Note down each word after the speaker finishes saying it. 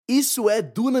Isso é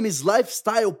Dunamis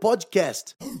Lifestyle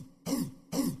Podcast.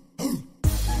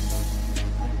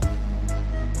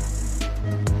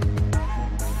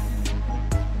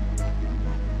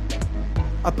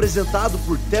 Apresentado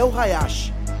por Tel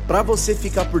Hayashi. Para você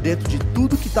ficar por dentro de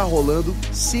tudo que tá rolando,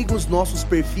 siga os nossos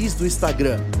perfis do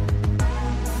Instagram.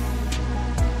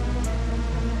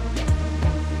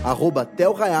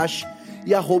 @Tel Hayashi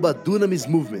e @Dunamis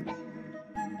Movement.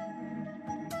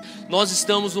 Nós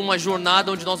estamos numa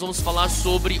jornada onde nós vamos falar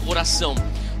sobre oração.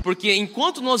 Porque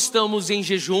enquanto nós estamos em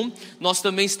jejum, nós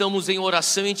também estamos em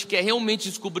oração e a gente quer realmente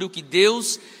descobrir o que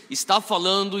Deus está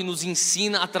falando e nos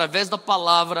ensina através da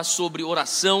palavra sobre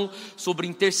oração, sobre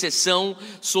intercessão,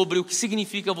 sobre o que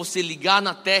significa você ligar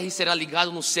na terra e será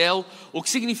ligado no céu, o que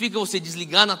significa você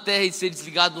desligar na terra e ser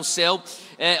desligado no céu,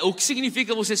 o que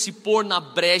significa você se pôr na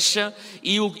brecha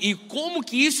e como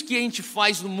que isso que a gente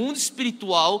faz no mundo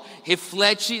espiritual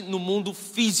reflete no mundo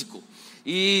físico.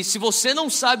 E se você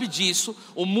não sabe disso,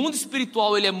 o mundo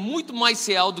espiritual ele é muito mais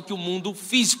real do que o mundo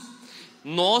físico.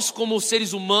 Nós, como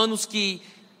seres humanos que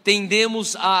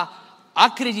tendemos a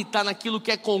acreditar naquilo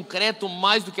que é concreto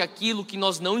mais do que aquilo que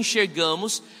nós não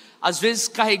enxergamos, às vezes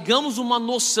carregamos uma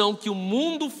noção que o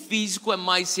mundo físico é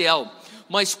mais real.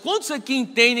 Mas quantos aqui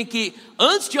entendem que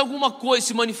antes de alguma coisa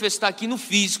se manifestar aqui no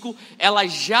físico, ela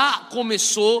já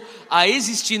começou a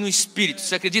existir no espírito?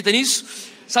 Você acredita nisso?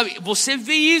 Sabe, você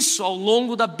vê isso ao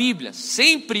longo da Bíblia.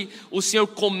 Sempre o Senhor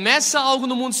começa algo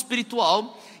no mundo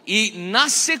espiritual e na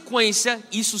sequência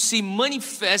isso se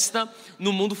manifesta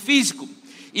no mundo físico.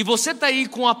 E você está aí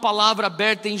com a palavra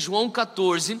aberta em João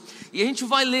 14 e a gente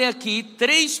vai ler aqui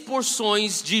 3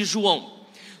 porções de João.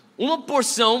 Uma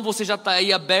porção você já está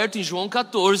aí aberto em João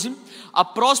 14, a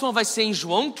próxima vai ser em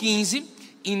João 15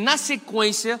 e na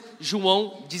sequência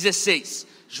João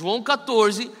 16. João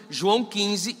 14, João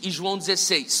 15 e João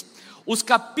 16. Os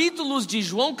capítulos de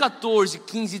João 14,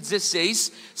 15 e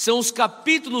 16 são os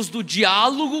capítulos do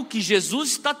diálogo que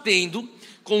Jesus está tendo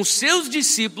com os seus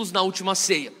discípulos na última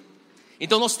ceia.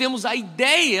 Então nós temos a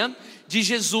ideia de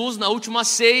Jesus na última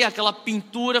ceia, aquela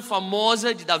pintura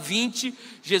famosa de Da Vinci,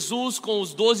 Jesus com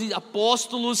os 12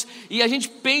 apóstolos, e a gente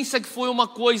pensa que foi uma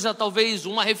coisa, talvez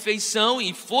uma refeição,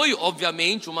 e foi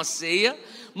obviamente uma ceia,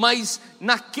 mas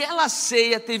naquela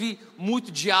ceia teve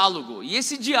muito diálogo, e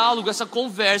esse diálogo, essa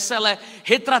conversa, ela é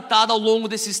retratada ao longo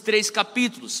desses 3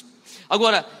 capítulos.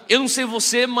 Agora, eu não sei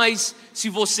você, mas se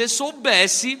você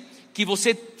soubesse que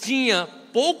você tinha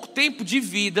pouco tempo de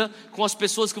vida com as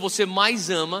pessoas que você mais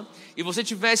ama, e você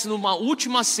tivesse numa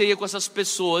última ceia com essas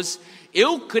pessoas,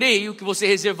 eu creio que você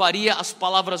reservaria as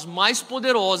palavras mais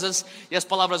poderosas e as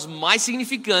palavras mais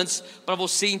significantes para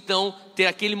você então ter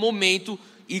aquele momento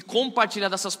e compartilhar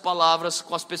dessas palavras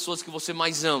com as pessoas que você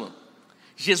mais ama.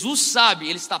 Jesus sabe,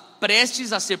 ele está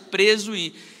prestes a ser preso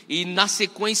e na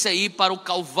sequência ir para o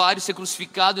Calvário, ser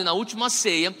crucificado, e na última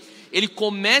ceia, ele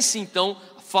começa então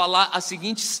a falar as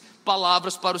seguintes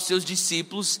palavras para os seus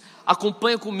discípulos.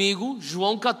 Acompanha comigo,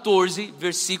 João 14,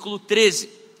 versículo 13,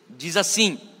 diz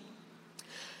assim: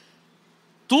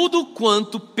 tudo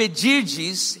quanto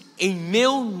pedirdes em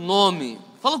meu nome,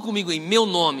 fala comigo, em meu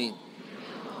nome.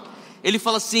 Ele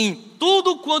fala assim: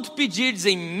 tudo quanto pedirdes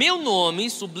em meu nome,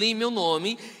 sublime meu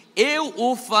nome, eu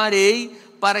o farei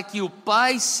para que o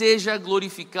Pai seja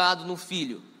glorificado no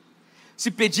Filho.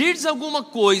 Se pedirdes alguma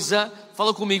coisa,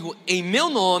 fala comigo, em meu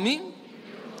nome,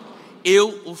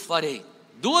 eu o farei.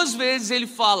 2 vezes ele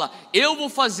fala: eu vou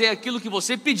fazer aquilo que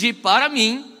você pedir para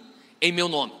mim, em meu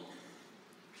nome.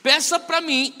 Peça para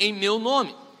mim em meu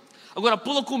nome. Agora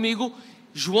pula comigo,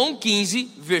 João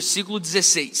 15, versículo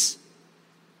 16.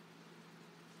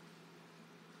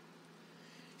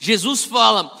 Jesus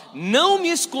fala: não me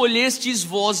escolhestes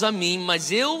vós a mim,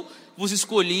 mas eu vos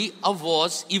escolhi a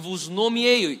vós e vos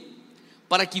nomeei,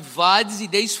 para que vades e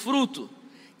deis fruto,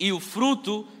 e o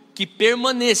fruto que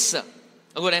permaneça.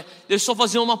 Agora, deixa eu só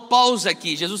fazer uma pausa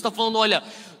aqui. Jesus está falando: olha,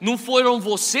 não foram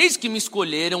vocês que me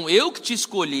escolheram, eu que te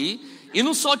escolhi, e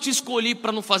não só te escolhi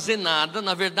para não fazer nada.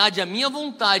 Na verdade, a minha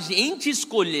vontade em te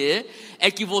escolher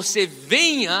é que você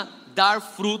venha dar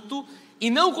fruto, e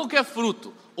não qualquer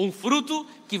fruto, um fruto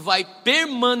que vai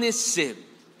permanecer.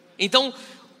 Então,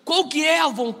 qual que é a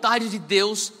vontade de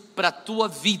Deus para a tua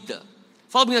vida?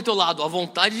 Fala bem ao teu lado: a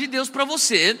vontade de Deus para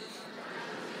você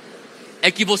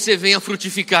é que você venha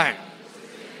frutificar.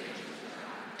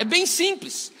 É bem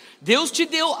simples. Deus te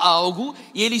deu algo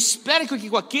e Ele espera que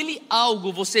com aquele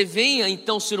algo você venha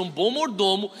então ser um bom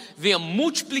mordomo, venha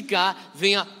multiplicar,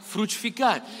 venha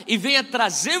frutificar e venha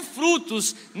trazer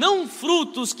frutos, não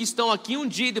frutos que estão aqui um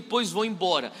dia e depois vão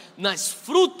embora, mas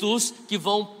frutos que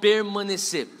vão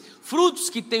permanecer,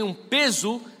 frutos que têm um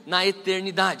peso na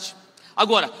eternidade.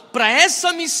 Agora, para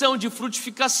essa missão de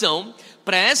frutificação,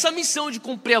 para essa missão de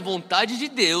cumprir a vontade de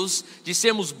Deus, de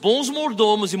sermos bons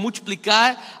mordomos e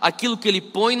multiplicar aquilo que Ele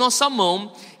põe em nossa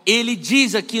mão, Ele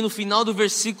diz aqui no final do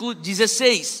versículo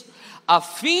 16: a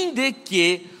fim de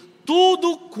que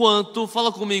tudo quanto,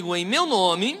 fala comigo, em meu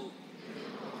nome,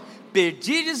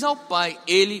 pedirdes ao Pai,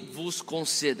 Ele vos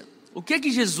conceda. O que é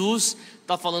que Jesus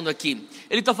está falando aqui?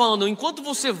 Ele está falando, enquanto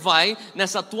você vai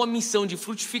nessa tua missão de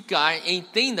frutificar,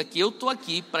 entenda que eu estou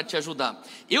aqui para te ajudar.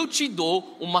 Eu te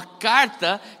dou uma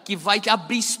carta que vai te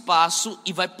abrir espaço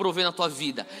e vai prover na tua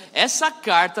vida. Essa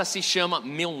carta se chama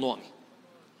meu nome.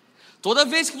 Toda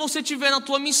vez que você estiver na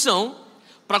tua missão,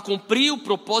 para cumprir o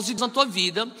propósito de Deus na tua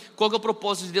vida, qual que é o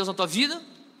propósito de Deus na tua vida?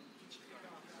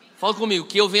 Fala comigo,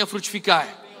 que eu venha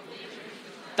frutificar.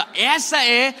 Tá, essa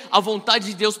é a vontade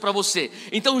de Deus para você.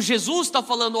 Então Jesus está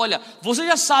falando, olha, você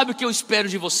já sabe o que eu espero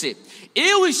de você.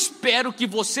 Eu espero que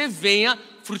você venha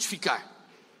frutificar.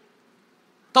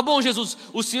 Tá bom, Jesus,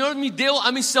 o Senhor me deu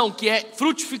a missão que é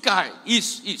frutificar.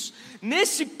 Isso.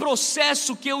 Nesse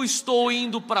processo que eu estou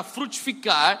indo para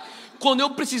frutificar, quando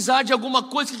eu precisar de alguma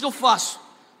coisa, o que eu faço?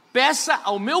 Peça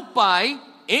ao meu Pai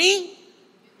em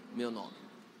meu nome.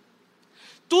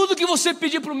 Tudo que você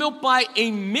pedir para o meu Pai em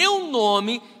meu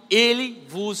nome, Ele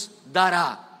vos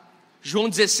dará. João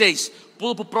 16,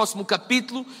 pula para o próximo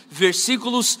capítulo,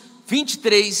 versículos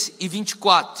 23 e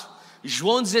 24.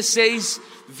 João 16,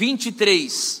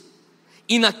 23.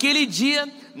 E naquele dia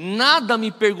nada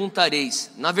me perguntareis,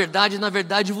 na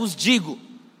verdade vos digo,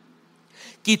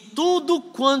 que tudo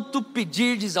quanto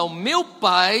pedirdes ao meu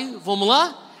Pai, vamos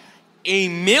lá? Em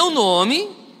meu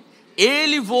nome,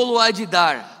 Ele vô-lo-há de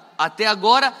dar. Até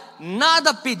agora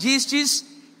nada pedistes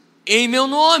em meu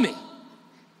nome.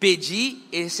 Pedi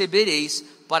e recebereis,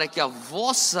 para que a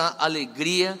vossa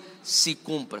alegria se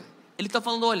cumpra. Ele está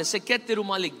falando, olha, você quer ter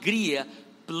uma alegria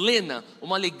plena,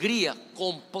 uma alegria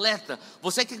completa,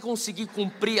 você quer conseguir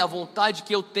cumprir a vontade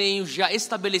que eu tenho já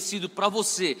estabelecido para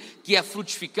você, que é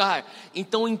frutificar,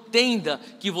 então entenda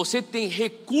que você tem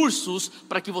recursos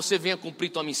para que você venha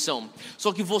cumprir tua missão,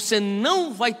 só que você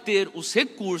não vai ter os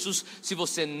recursos se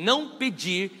você não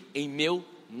pedir em meu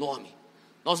nome.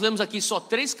 Nós lemos aqui só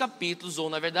 3 capítulos, ou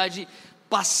na verdade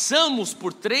passamos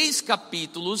por 3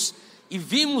 capítulos e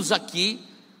vimos aqui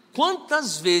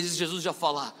quantas vezes Jesus já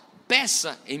fala: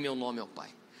 peça em meu nome ao Pai,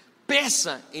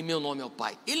 peça em meu nome ao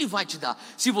Pai, Ele vai te dar.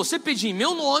 Se você pedir em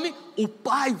meu nome, o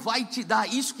Pai vai te dar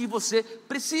isso que você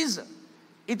precisa.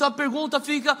 Então a pergunta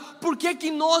fica, por que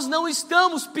nós não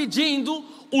estamos pedindo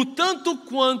o tanto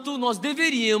quanto nós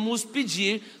deveríamos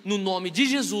pedir no nome de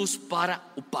Jesus para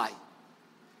o Pai?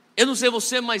 Eu não sei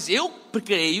você, mas eu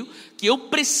creio que eu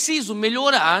preciso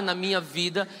melhorar na minha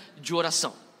vida de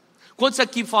oração. Quantos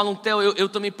aqui falam, Theo, eu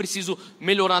também preciso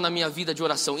melhorar na minha vida de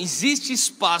oração? Existe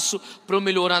espaço para eu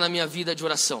melhorar na minha vida de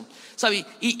oração, sabe?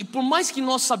 E por mais que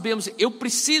nós sabemos, eu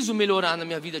preciso melhorar na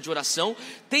minha vida de oração,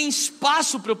 tem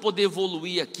espaço para eu poder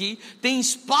evoluir aqui, tem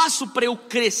espaço para eu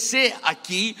crescer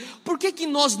aqui. Por que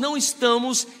nós não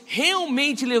estamos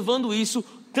realmente levando isso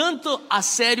tanto a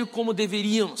sério como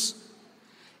deveríamos?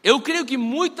 Eu creio que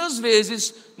muitas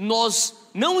vezes nós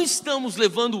não estamos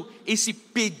levando esse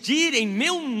pedir em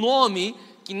meu nome,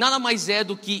 que nada mais é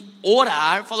do que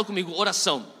orar, fala comigo,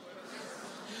 oração.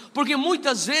 Porque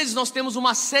muitas vezes nós temos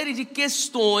uma série de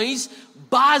questões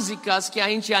básicas que a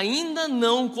gente ainda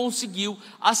não conseguiu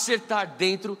acertar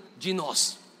dentro de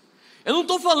nós. Eu não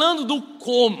estou falando do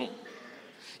como.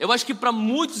 Eu acho que para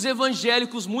muitos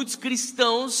evangélicos, muitos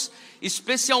cristãos,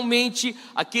 especialmente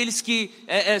aqueles que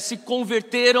se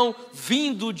converteram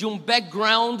vindo de um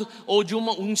background ou de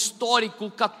um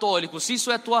histórico católico, se isso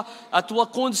é a tua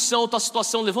condição, a tua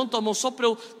situação, levanta a mão só para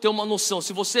eu ter uma noção.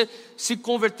 Se você se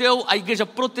converteu à igreja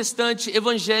protestante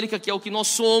evangélica, que é o que nós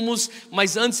somos,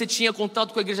 mas antes você tinha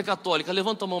contato com a igreja católica,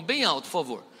 levanta a mão bem alto, por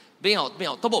favor. Bem alto,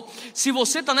 tá bom. Se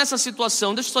você está nessa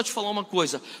situação, deixa eu só te falar uma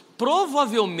coisa.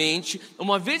 Provavelmente,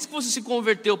 uma vez que você se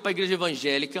converteu para a igreja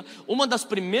evangélica, uma das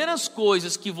primeiras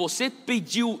coisas que você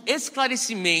pediu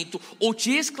esclarecimento ou te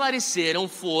esclareceram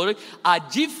foi a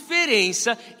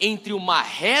diferença entre uma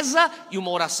reza e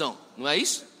uma oração. Não é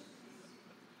isso?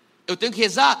 Eu tenho que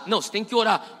rezar? Não, você tem que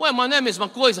orar. Ué, mas não é a mesma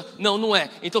coisa? Não, não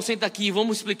é. Então senta aqui e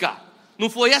vamos explicar. Não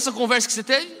foi essa conversa que você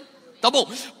teve? Tá bom,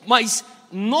 mas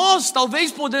nós talvez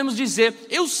podemos dizer,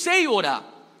 eu sei orar,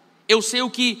 eu sei o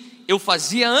que eu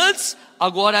fazia antes,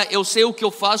 agora eu sei o que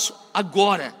eu faço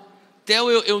agora. Theo,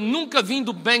 eu nunca vim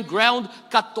do background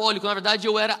católico, na verdade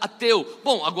eu era ateu.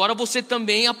 Bom, agora você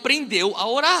também aprendeu a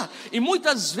orar. E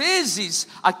muitas vezes,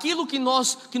 aquilo que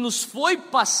nos foi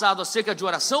passado acerca de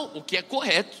oração, o que é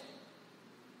correto,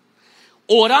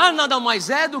 Orar nada mais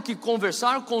é do que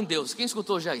conversar com Deus. Quem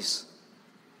escutou já isso?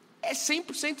 É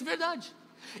 100% verdade.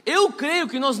 Eu creio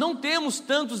que nós não temos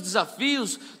tantos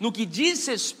desafios no que diz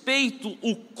respeito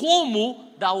o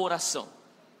como da oração.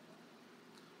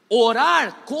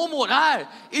 Orar, como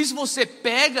orar? Isso você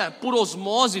pega por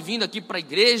osmose vindo aqui para a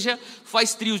igreja,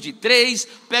 faz trios de 3,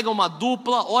 pega uma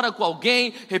dupla, ora com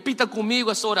alguém, repita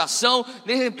comigo essa oração.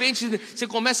 De repente você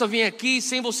começa a vir aqui,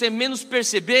 sem você menos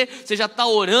perceber, você já está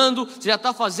orando, você já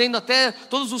está fazendo até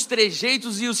todos os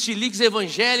trejeitos e os chiliques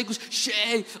evangélicos.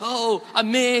 Oh,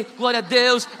 amém, glória a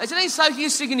Deus. Aí você nem sabe o que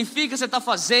isso significa, você está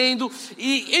fazendo,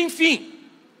 e enfim,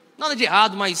 nada de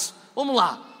errado, mas vamos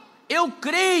lá. Eu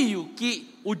creio que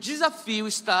o desafio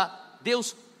está,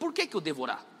 Deus, por que eu devo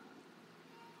orar?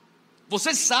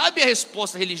 Você sabe a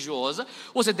resposta religiosa,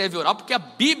 você deve orar porque a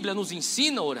Bíblia nos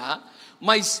ensina a orar,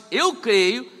 mas eu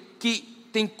creio que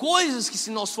tem coisas que, se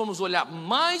nós formos olhar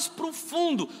mais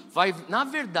profundo, vai, na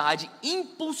verdade,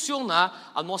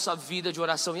 impulsionar a nossa vida de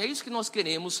oração, e é isso que nós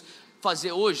queremos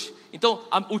fazer hoje. Então,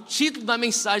 o título da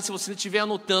mensagem, se você estiver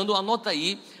anotando, anota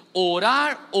aí: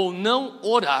 orar ou não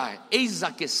orar, eis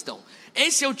a questão.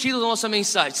 Esse é o título da nossa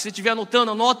mensagem. Se você estiver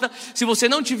anotando, anota. Se você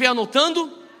não estiver anotando,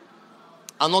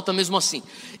 anota mesmo assim.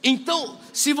 Então,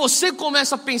 se você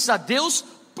começa a pensar, Deus,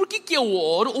 por que eu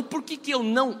oro ou por que eu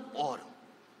não oro?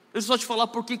 Eu só te falar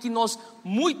por que nós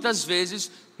muitas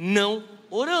vezes não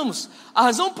oramos. A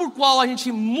razão por qual a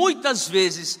gente muitas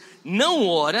vezes não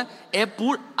ora é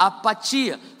por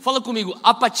apatia. Fala comigo,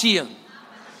 apatia.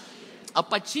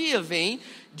 Apatia vem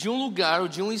de um lugar ou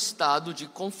de um estado de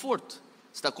conforto.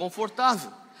 Está confortável,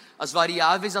 as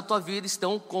variáveis da tua vida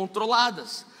estão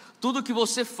controladas, tudo que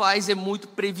você faz é muito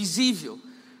previsível,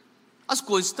 as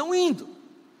coisas estão indo,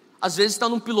 às vezes está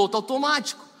num piloto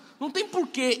automático. Não tem por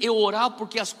que eu orar,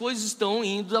 porque as coisas estão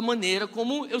indo da maneira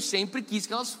como eu sempre quis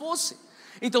que elas fossem.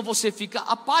 Então você fica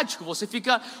apático, você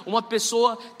fica uma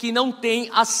pessoa que não tem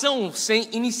ação, sem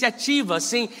iniciativa,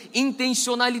 sem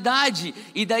intencionalidade,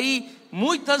 e daí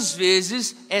muitas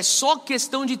vezes é só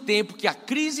questão de tempo que a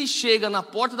crise chega na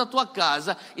porta da tua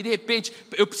casa e de repente,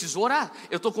 eu preciso orar,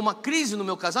 eu estou com uma crise no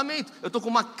meu casamento, eu estou com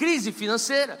uma crise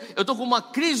financeira, eu estou com uma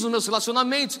crise nos meus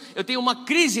relacionamentos, eu tenho uma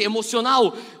crise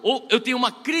emocional, ou eu tenho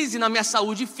uma crise na minha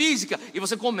saúde física, e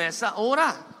você começa a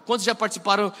orar. Quantos já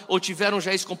participaram ou tiveram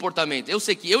já esse comportamento? Eu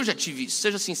sei que eu já tive isso,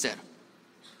 seja sincero.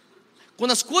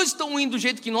 Quando as coisas estão indo do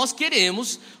jeito que nós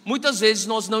queremos, muitas vezes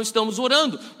nós não estamos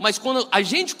orando, mas quando a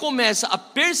gente começa a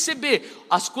perceber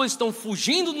as coisas estão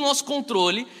fugindo do nosso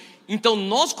controle, então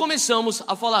nós começamos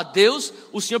a falar, Deus,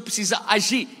 o Senhor precisa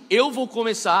agir, eu vou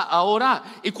começar a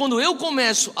orar. E quando eu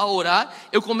começo a orar,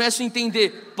 eu começo a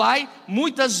entender, Pai,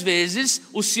 muitas vezes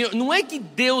o Senhor, não é que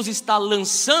Deus está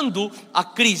lançando a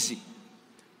crise,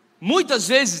 muitas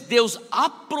vezes Deus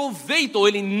aproveita, ou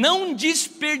Ele não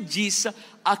desperdiça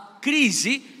a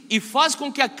crise e faz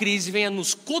com que a crise venha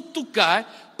nos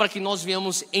cutucar para que nós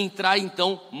venhamos entrar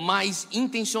então mais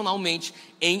intencionalmente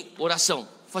em oração.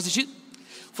 Faz sentido?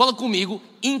 Fala comigo,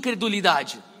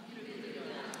 incredulidade.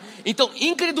 Então,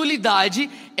 incredulidade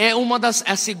é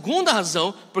a segunda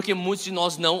razão porque muitos de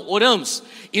nós não oramos.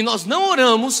 E nós não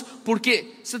oramos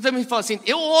porque, você também fala assim,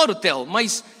 eu oro, Theo,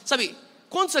 mas sabe,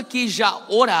 quantos aqui já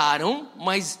oraram,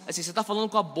 mas assim, você está falando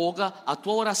com a boca a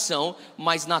tua oração,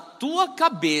 mas na tua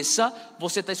cabeça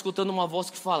você está escutando uma voz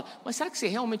que fala, mas será que você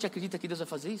realmente acredita que Deus vai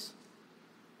fazer isso?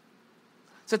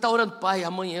 Você está orando, Pai,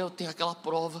 amanhã eu tenho aquela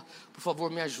prova, por favor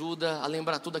me ajuda a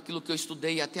lembrar tudo aquilo que eu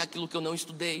estudei, até aquilo que eu não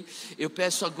estudei. Eu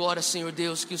peço agora, Senhor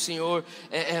Deus, que o Senhor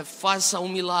faça um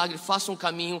milagre, faça um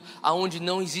caminho aonde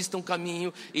não exista um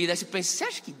caminho. E daí você pensa, você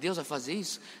acha que Deus vai fazer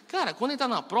isso? Cara, quando ele está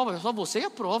na prova, é só você e a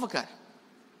prova, cara.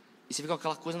 E você fica com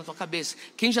aquela coisa na tua cabeça.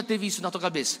 Quem já teve isso na tua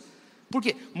cabeça?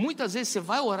 Porque muitas vezes você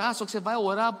vai orar, só que você vai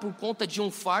orar por conta de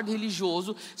um fardo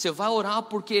religioso, você vai orar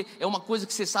porque é uma coisa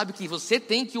que você sabe que você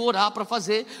tem que orar para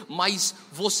fazer, mas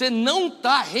você não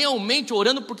está realmente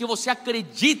orando porque você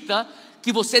acredita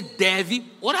que você deve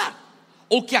orar,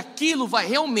 ou que aquilo vai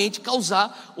realmente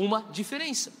causar uma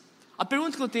diferença. A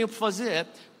pergunta que eu tenho para fazer é,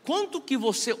 quanto que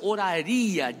você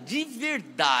oraria de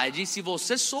verdade se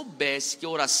você soubesse que a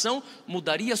oração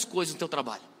mudaria as coisas no teu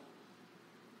trabalho?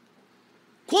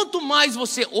 Quanto mais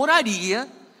você oraria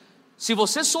se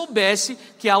você soubesse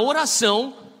que a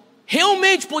oração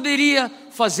realmente poderia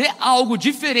fazer algo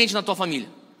diferente na tua família?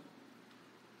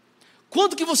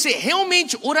 Quanto que você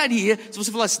realmente oraria se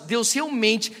você falasse, Deus,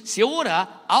 realmente, se eu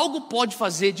orar, algo pode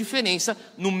fazer diferença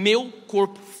no meu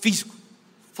corpo físico?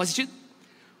 Faz sentido?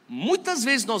 Muitas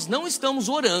vezes nós não estamos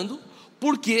orando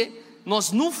porque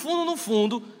nós no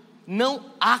fundo não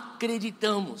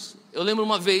acreditamos. Eu lembro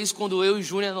uma vez quando eu e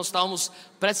Júnior nós estávamos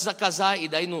prestes a casar, e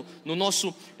daí no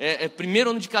nosso primeiro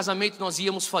ano de casamento nós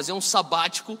íamos fazer um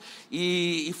sabático,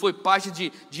 e foi parte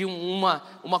de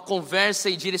uma conversa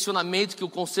e direcionamento que o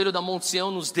Conselho da Monte Sião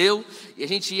nos deu, e a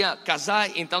gente ia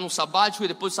casar, entrar no sabático, e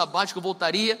depois do sabático eu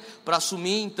voltaria para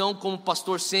assumir então como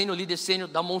pastor sênior, líder sênior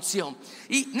da Monte Sião.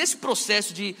 E nesse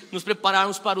processo de nos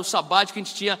prepararmos para o sabático, a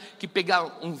gente tinha que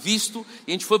pegar um visto,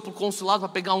 e a gente foi para o consulado para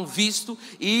pegar um visto,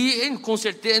 e com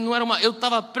certeza não era eu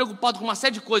estava preocupado com uma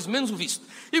série de coisas, menos o visto.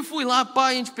 E fui lá,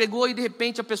 pai, a gente pegou, e de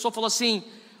repente a pessoa falou assim: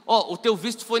 ó, o teu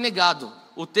visto foi negado.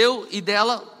 O teu e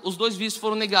dela, os dois vistos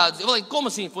foram negados. Eu falei: como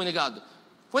assim foi negado?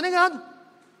 Foi negado.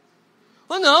 Eu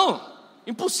falei: não,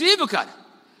 impossível, cara.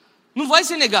 Não vai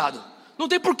ser negado. Não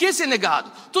tem por que ser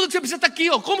negado. Tudo que você precisa está aqui,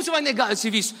 ó. Como você vai negar esse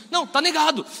visto? Não, está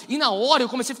negado. E na hora eu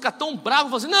comecei a ficar tão bravo,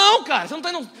 falei assim: não, cara, você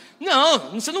não está.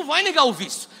 Não, você não vai negar o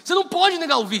visto. Você não pode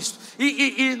negar o visto.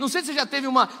 E não sei se você já teve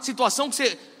uma situação que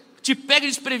você te pega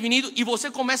desprevenido e você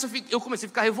eu comecei a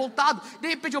ficar revoltado. De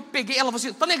repente eu peguei, ela falou assim: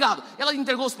 está negado. Ela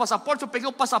entregou os passaportes, eu peguei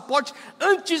o passaporte.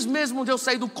 Antes mesmo de eu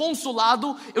sair do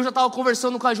consulado, eu já estava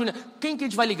conversando com a Júlia: quem que a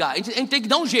gente vai ligar? A gente tem que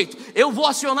dar um jeito. Eu vou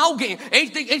acionar alguém. A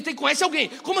gente tem que conhecer alguém.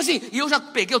 Como assim? E eu já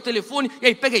peguei o telefone, e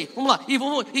aí, peguei, vamos lá.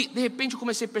 E de repente eu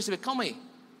comecei a perceber: calma aí.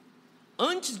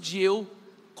 Antes de eu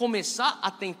começar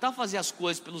a tentar fazer as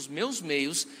coisas pelos meus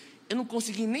meios, eu não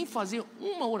consegui nem fazer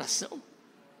uma oração.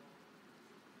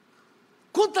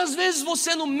 Quantas vezes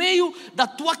você, no meio da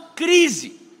tua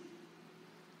crise,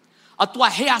 a tua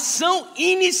reação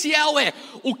inicial é: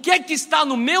 o que é que está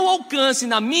no meu alcance,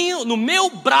 no meu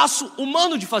braço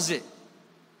humano de fazer?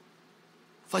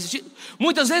 Faz sentido?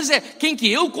 Muitas vezes é quem que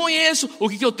eu conheço, o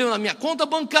que eu tenho na minha conta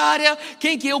bancária,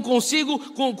 quem que eu consigo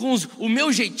com o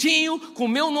meu jeitinho, com o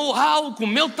meu know-how, com o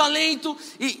meu talento.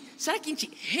 E será que a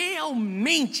gente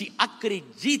realmente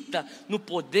acredita no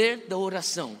poder da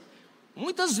oração?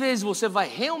 Muitas vezes você vai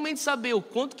realmente saber o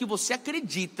quanto que você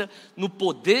acredita no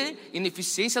poder e na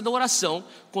eficiência da oração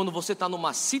quando você está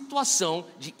numa situação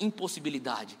de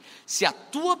impossibilidade. Se a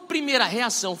tua primeira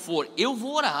reação for: eu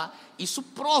vou orar, isso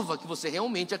prova que você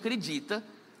realmente acredita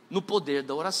no poder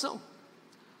da oração.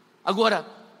 Agora,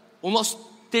 o nosso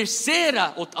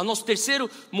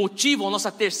terceiro motivo, a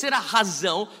nossa terceira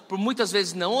razão por muitas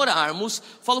vezes não orarmos,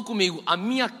 fala comigo: a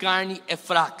minha carne é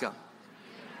fraca.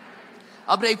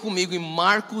 Abre aí comigo em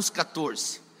Marcos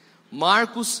 14.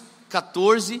 Marcos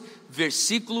 14,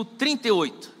 versículo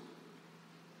 38.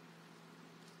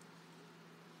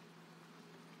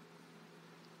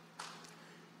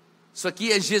 Isso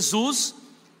aqui é Jesus,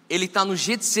 ele está no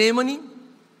Getsêmani,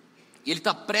 ele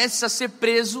está prestes a ser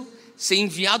preso, ser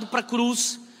enviado para a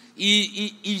cruz,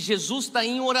 e Jesus está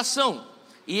em oração.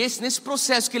 E nesse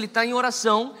processo que ele está em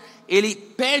oração, ele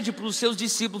pede para os seus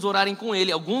discípulos orarem com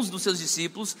ele, alguns dos seus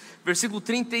discípulos, versículo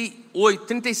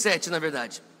 37 na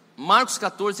verdade, Marcos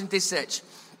 14, 37,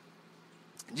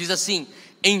 diz assim: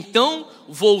 então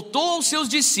voltou aos seus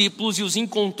discípulos e os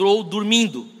encontrou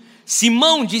dormindo.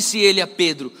 Simão, disse ele a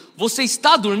Pedro: você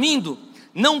está dormindo?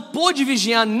 Não pôde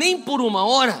vigiar nem por uma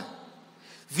hora?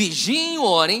 Vigiem e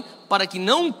orem para que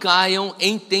não caiam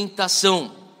em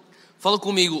tentação. Fala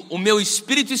comigo: o meu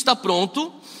espírito está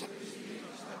pronto,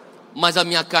 mas a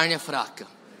minha carne é fraca.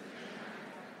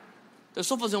 Eu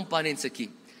só vou fazer um parênteses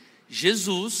aqui.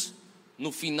 Jesus,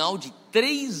 no final de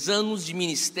 3 anos de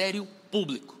ministério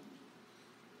público,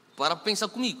 para pensar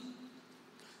comigo,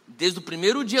 desde o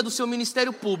primeiro dia do seu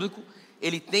ministério público,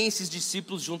 ele tem esses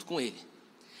discípulos junto com ele.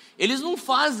 Eles não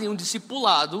fazem um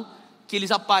discipulado que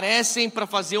eles aparecem para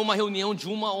fazer uma reunião de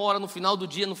 1 hora no final do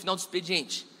dia, no final do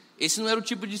expediente. Esse não era o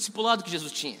tipo de discipulado que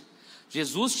Jesus tinha.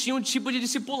 Jesus tinha um tipo de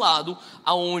discipulado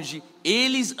aonde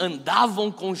eles andavam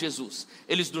com Jesus.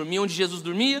 Eles dormiam onde Jesus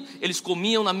dormia, eles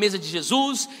comiam na mesa de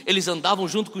Jesus, eles andavam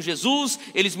junto com Jesus,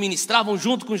 eles ministravam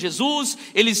junto com Jesus,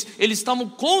 eles estavam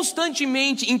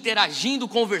constantemente interagindo,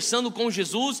 conversando com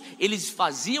Jesus, eles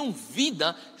faziam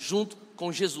vida junto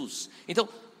com Jesus. Então,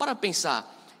 para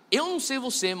pensar, eu não sei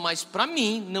você, mas para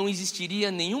mim não existiria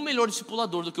nenhum melhor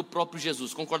discipulador do que o próprio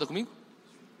Jesus. Concorda comigo?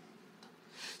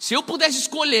 Se eu pudesse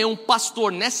escolher um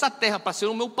pastor nessa terra para ser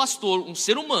o meu pastor, um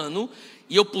ser humano,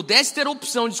 e eu pudesse ter a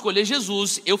opção de escolher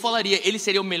Jesus, eu falaria: ele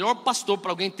seria o melhor pastor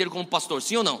para alguém ter como pastor,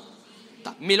 sim ou não?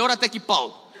 Tá, melhor até que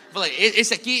Paulo.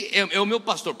 Esse aqui é o meu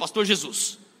pastor, pastor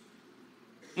Jesus.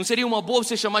 Não seria uma boa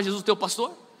você chamar Jesus teu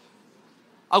pastor?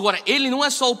 Agora, ele não é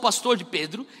só o pastor de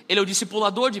Pedro, ele é o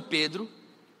discipulador de Pedro,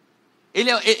 ele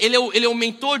é o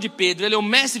mentor de Pedro, ele é o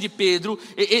mestre de Pedro,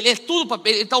 ele é tudo para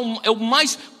Pedro, ele é o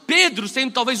mais Pedro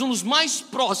sendo talvez um dos mais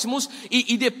próximos,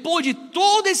 e depois de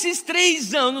todos esses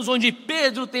 3 anos, onde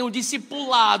Pedro tem um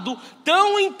discipulado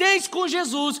tão intenso com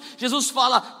Jesus, Jesus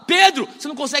fala: Pedro, você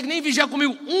não consegue nem vigiar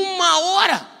comigo 1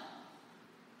 hora.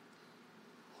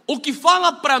 O que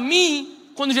fala para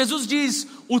mim, quando Jesus diz: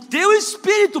 o teu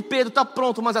espírito, Pedro, está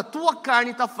pronto, mas a tua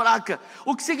carne está fraca.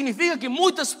 O que significa que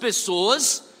muitas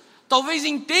pessoas talvez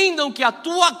entendam que a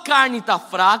tua carne está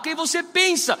fraca, e você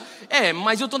pensa: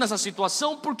 mas eu estou nessa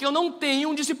situação porque eu não tenho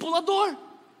um discipulador.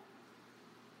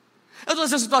 Eu estou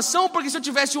nessa situação porque se eu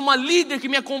tivesse uma líder que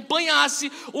me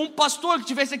acompanhasse, um pastor que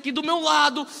estivesse aqui do meu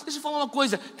lado. Deixa eu falar uma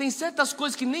coisa: tem certas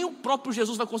coisas que nem o próprio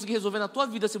Jesus vai conseguir resolver na tua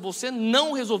vida se você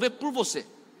não resolver por você.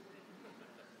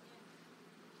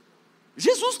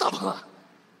 Jesus estava lá.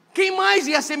 Quem mais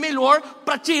ia ser melhor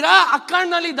para tirar a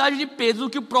carnalidade de Pedro do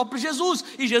que o próprio Jesus?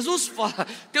 E Jesus fala: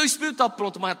 teu espírito está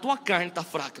pronto, mas a tua carne está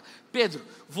fraca. Pedro,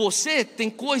 você tem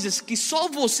coisas que só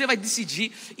você vai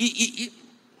decidir.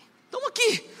 Então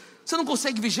aqui, você não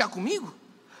consegue vigiar comigo?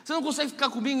 Você não consegue ficar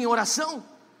comigo em oração?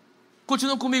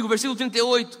 Continua comigo, versículo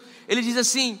 38. Ele diz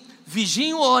assim: vigiem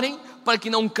e orem para que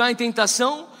não caia em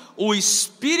tentação. O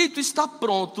espírito está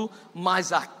pronto,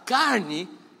 mas a carne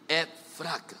é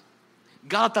fraca.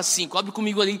 Gálatas 5, abre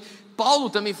comigo ali. Paulo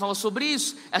também fala sobre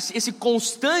isso, esse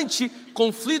constante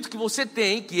conflito que você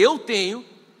tem, que eu tenho,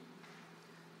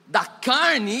 da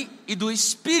carne e do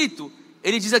espírito.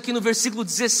 Ele diz aqui no versículo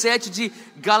 17 de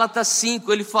Gálatas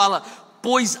 5, ele fala: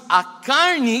 pois a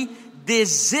carne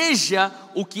deseja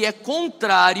o que é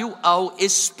contrário ao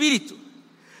espírito,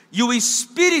 e o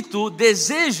espírito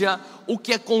deseja o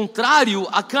que é contrário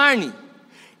à carne.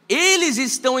 Eles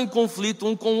estão em conflito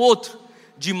um com o outro,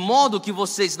 de modo que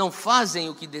vocês não fazem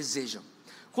o que desejam.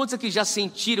 Quantos aqui já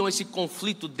sentiram esse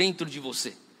conflito dentro de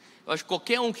você? Eu acho que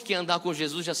qualquer um que quer andar com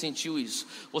Jesus já sentiu isso.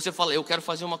 Você fala: eu quero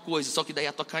fazer uma coisa, só que daí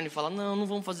a tua carne fala: não, não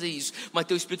vamos fazer isso. Mas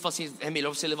teu espírito fala assim: é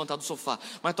melhor você levantar do sofá.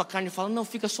 Mas a tua carne fala: não,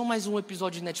 fica só mais um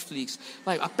episódio de Netflix.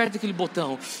 Vai, aperta aquele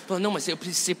botão. Fala: não, mas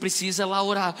você precisa lá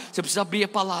orar, você precisa abrir a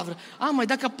palavra. Ah, mas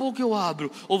daqui a pouco eu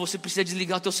abro. Ou você precisa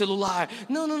desligar o teu celular.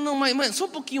 Não, mas só um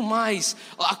pouquinho mais.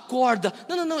 Acorda.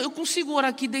 Não, eu consigo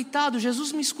orar aqui deitado.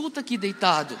 Jesus me escuta aqui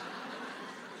deitado.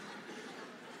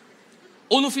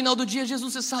 Ou no final do dia: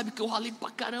 Jesus, você sabe que eu ralei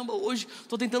pra caramba hoje,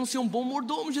 estou tentando ser um bom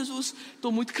mordomo, Jesus, estou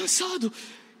muito cansado,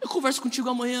 eu converso contigo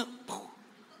amanhã.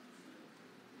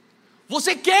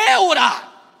 Você quer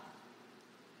orar,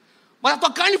 mas a tua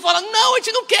carne fala: não, a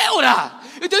gente não quer orar.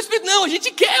 E o teu espírito: não, a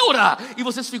gente quer orar. E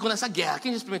vocês ficam nessa guerra.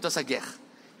 Quem já experimentou essa guerra?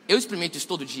 Eu experimento isso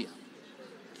todo dia.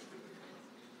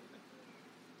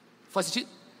 Faz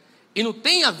sentido? E não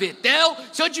tem a ver, Theo,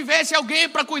 se eu tivesse alguém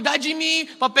para cuidar de mim,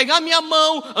 para pegar minha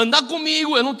mão, andar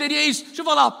comigo, eu não teria isso. Deixa eu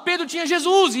falar: Pedro tinha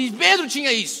Jesus e Pedro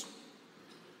tinha isso.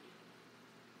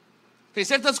 Tem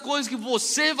certas coisas que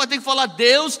você vai ter que falar: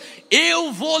 Deus,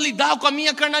 eu vou lidar com a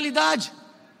minha carnalidade.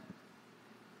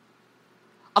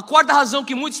 A quarta razão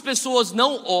que muitas pessoas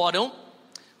não oram,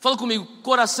 fala comigo: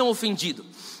 coração ofendido.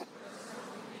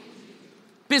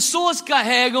 Pessoas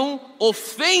carregam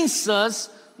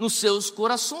ofensas nos seus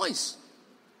corações.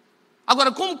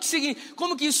 Agora, como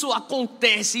que isso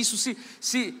acontece? Isso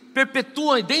se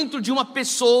perpetua dentro de uma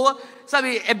pessoa,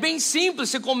 sabe? É bem simples.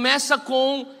 Você começa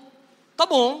com: tá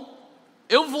bom,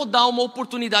 eu vou dar uma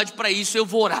oportunidade para isso, eu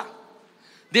vou orar.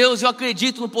 Deus, eu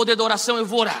acredito no poder da oração, eu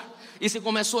vou orar. E você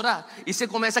começa a orar, e você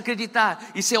começa a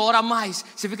acreditar, e você ora mais,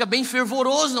 você fica bem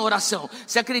fervoroso na oração,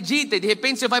 você acredita, e de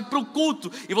repente você vai para o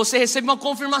culto, e você recebe uma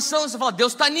confirmação, você fala: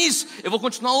 Deus está nisso, eu vou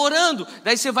continuar orando.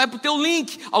 Daí você vai para o teu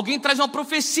link, alguém traz uma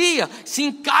profecia, se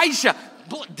encaixa,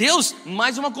 Deus,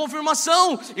 mais uma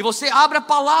confirmação, e você abre a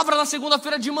palavra na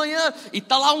segunda-feira de manhã, e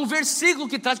está lá um versículo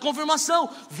que traz confirmação: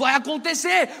 vai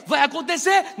acontecer,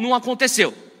 não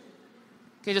aconteceu.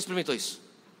 Quem já experimentou isso?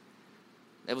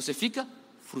 Aí você fica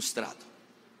frustrado.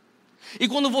 E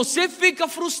quando você fica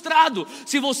frustrado,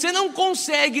 se você não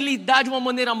consegue lidar de uma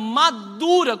maneira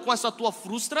madura com essa tua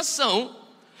frustração,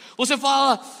 você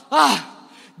fala: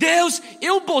 Deus,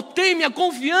 eu botei minha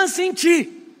confiança em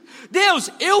Ti. Deus,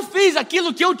 eu fiz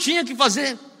aquilo que eu tinha que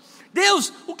fazer.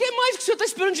 Deus, o que mais que o Senhor está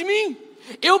esperando de mim?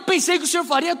 Eu pensei que o Senhor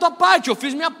faria a tua parte, eu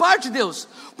fiz minha parte, Deus.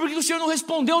 Por que o Senhor não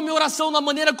respondeu a minha oração da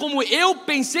maneira como eu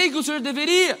pensei que o Senhor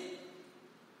deveria?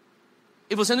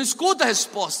 E você não escuta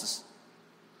respostas.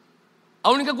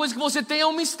 A única coisa que você tem é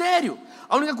um mistério.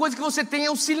 A única coisa que você tem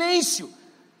é um silêncio.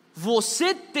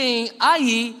 Você tem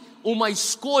aí uma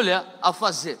escolha a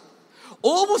fazer.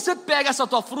 Ou você pega essa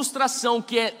tua frustração,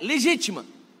 que é legítima,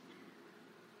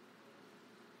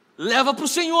 leva para o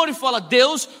Senhor e fala: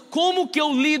 Deus, como que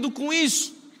eu lido com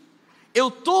isso? Eu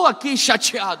estou aqui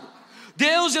chateado.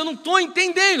 Deus, eu não estou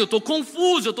entendendo, eu estou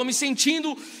confuso, eu estou me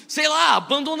sentindo, sei lá,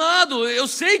 abandonado. Eu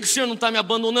sei que o Senhor não está me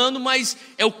abandonando, mas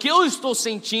é o que eu estou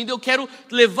sentindo. Eu quero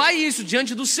levar isso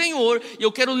diante do Senhor, e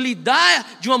eu quero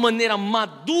lidar de uma maneira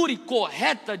madura e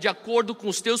correta, de acordo com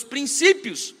os teus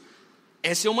princípios.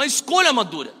 Essa é uma escolha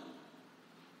madura.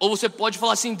 Ou você pode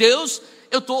falar assim: Deus,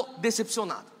 eu estou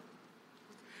decepcionado.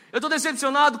 Eu estou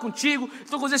decepcionado contigo,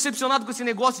 estou decepcionado com esse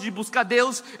negócio de buscar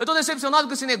Deus, eu estou decepcionado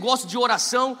com esse negócio de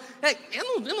oração.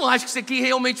 Eu não acho que isso aqui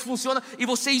realmente funciona. E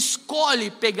você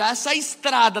escolhe pegar essa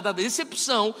estrada da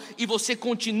decepção e você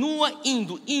continua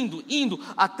indo,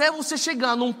 até você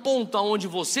chegar num ponto onde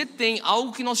você tem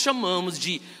algo que nós chamamos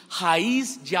de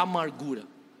raiz de amargura.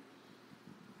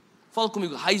 Fala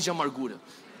comigo, raiz de amargura.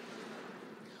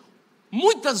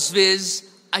 Muitas vezes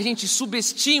a gente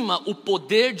subestima o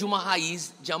poder de uma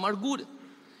raiz de amargura.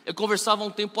 Eu conversava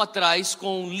um tempo atrás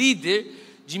com um líder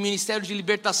de ministério de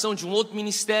libertação, de um outro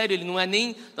ministério. Ele não é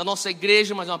nem da nossa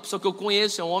igreja, mas é uma pessoa que eu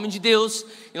conheço, é um homem de Deus.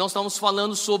 E nós estávamos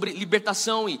falando sobre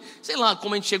libertação. E sei lá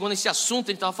como a gente chegou nesse assunto,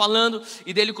 a gente estava falando.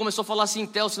 E daí ele começou a falar assim: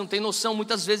 Theo, você não tem noção,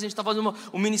 muitas vezes a gente está fazendo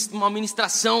uma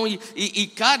ministração. E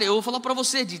cara, eu vou falar para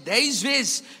você, de 10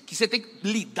 vezes que você tem que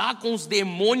lidar com os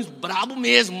demônios brabo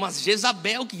mesmo, mas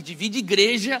Jezabel que divide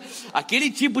igreja,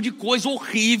 aquele tipo de coisa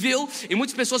horrível. E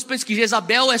muitas pessoas pensam que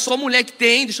Jezabel é só mulher que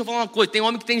tem. Deixa eu falar uma coisa, tem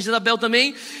homem que tem Jezabel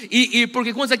também. E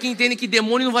porque quantos aqui entendem que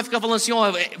demônio não vai ficar falando assim: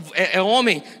 ó, é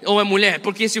homem ou é mulher?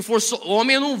 Porque se for só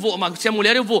homem eu não vou, mas se é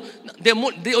mulher eu vou.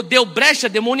 Deu brecha,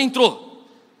 demônio entrou.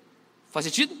 Faz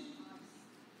sentido?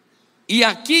 E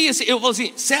aqui eu falo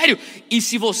assim, sério? E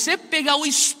se você pegar o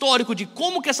histórico de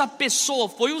como que essa pessoa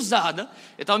foi usada,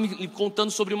 eu estava me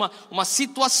contando sobre uma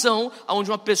situação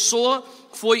onde uma pessoa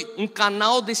foi um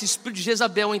canal desse espírito de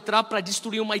Jezabel entrar para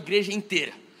destruir uma igreja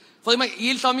inteira. Falei, e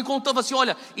ele estava me contando assim: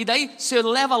 olha, e daí você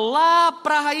leva lá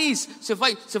para a raiz, você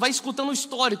vai escutando o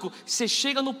histórico, você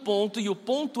chega no ponto, e o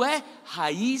ponto é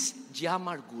raiz de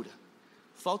amargura,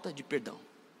 falta de perdão.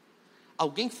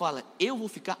 Alguém fala: eu vou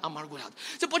ficar amargurado.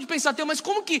 Você pode pensar, Teu, mas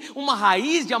como que uma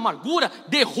raiz de amargura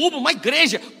derruba uma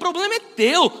igreja? O problema é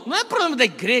teu, não é problema da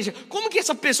igreja. Como que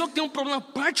essa pessoa que tem um problema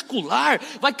particular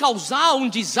vai causar um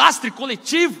desastre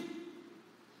coletivo?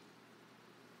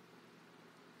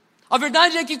 A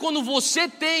verdade é que quando você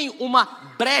tem uma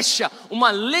brecha, uma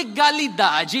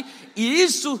legalidade, e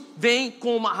isso vem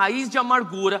com uma raiz de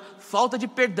amargura, falta de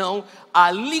perdão,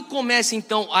 ali começa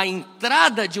então a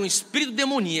entrada de um espírito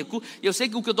demoníaco. E eu sei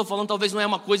que o que eu estou falando talvez não é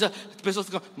uma coisa que pessoas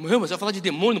ficam: mas você vai falar de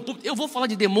demônio? Eu vou falar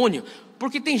de demônio,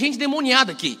 porque tem gente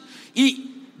demoniada aqui.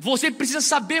 E você precisa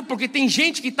saber, porque tem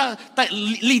gente que está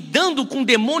lidando com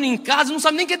demônio em casa e não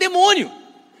sabe nem que é demônio.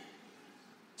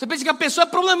 Você pensa que a pessoa é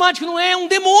problemática, não é um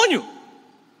demônio.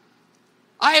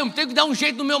 Eu tenho que dar um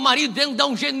jeito no meu marido, tenho que dar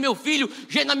um jeito no meu filho,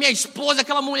 jeito na minha esposa,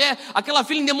 aquela mulher, aquela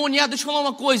filha endemoniada. Deixa eu falar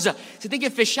uma coisa, você tem que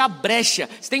fechar a brecha,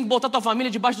 você tem que botar tua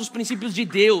família debaixo dos princípios de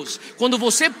Deus. Quando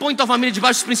você põe tua família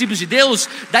debaixo dos princípios de Deus,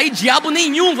 daí diabo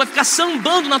nenhum vai ficar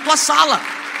sambando na tua sala.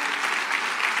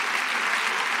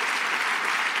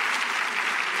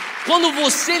 Quando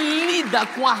você lida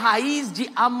com a raiz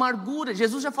de amargura,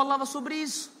 Jesus já falava sobre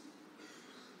isso.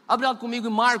 Abre lá comigo em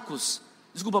Mateus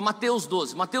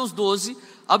 12. Mateus 12,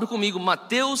 abre comigo,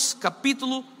 Mateus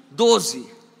capítulo 12.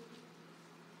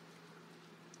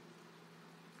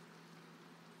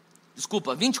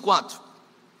 Desculpa, 24.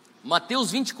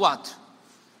 Mateus 24.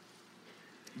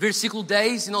 Versículo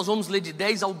 10, e nós vamos ler de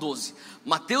 10 ao 12.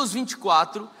 Mateus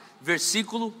 24,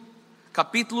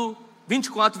 capítulo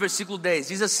 24, versículo 10.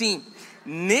 Diz assim: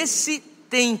 nesse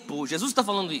tempo, Jesus está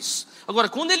falando isso. Agora,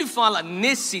 quando ele fala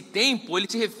nesse tempo, ele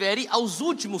se refere aos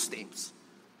últimos tempos.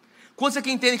 Quantos aqui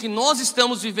entendem que nós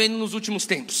estamos vivendo nos últimos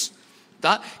tempos?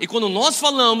 Tá? E quando nós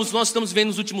falamos, nós estamos vivendo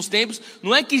nos últimos tempos,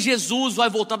 não é que Jesus vai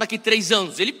voltar daqui 3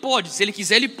 anos. Ele pode, se ele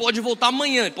quiser, ele pode voltar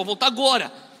amanhã, ele pode voltar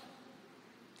agora.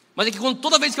 Mas é que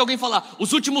toda vez que alguém falar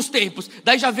os últimos tempos,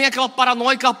 daí já vem aquela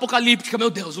paranoica apocalíptica: meu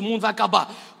Deus, o mundo vai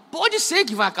acabar. Pode ser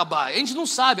que vai acabar, a gente não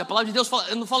sabe, a palavra de Deus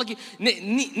não fala que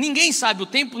ninguém sabe o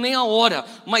tempo nem a hora,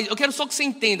 mas eu quero só que você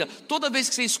entenda, toda vez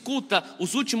que você escuta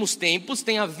os últimos tempos,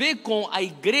 tem a ver com a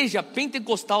igreja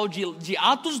pentecostal de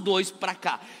Atos 2 para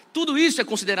cá, tudo isso é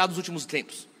considerado os últimos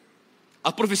tempos.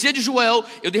 A profecia de Joel,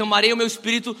 eu derramarei o meu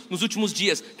espírito nos últimos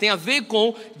dias, tem a ver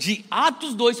com de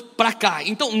Atos 2 para cá,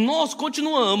 então nós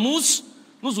continuamos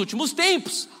nos últimos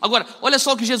tempos. Agora, olha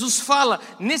só o que Jesus fala: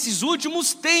 nesses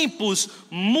últimos tempos,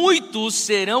 muitos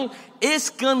serão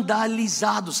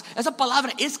escandalizados. Essa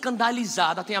palavra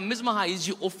escandalizada tem a mesma raiz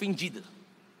de ofendida.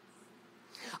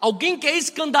 Alguém que é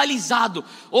escandalizado.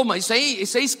 Mas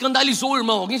isso aí escandalizou o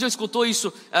irmão. Alguém já escutou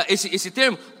isso, esse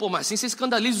termo? Mas assim você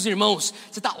escandaliza os irmãos.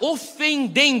 Você está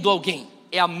ofendendo alguém.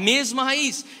 É a mesma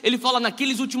raiz. Ele fala,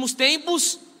 naqueles últimos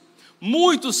tempos,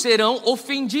 muitos serão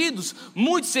ofendidos,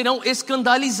 muitos serão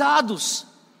escandalizados,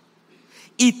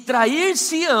 e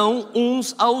trair-se-ão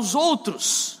uns aos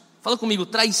outros. Fala comigo,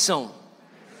 traição.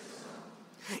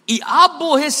 E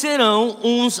aborrecerão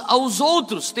uns aos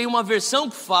outros. Tem uma versão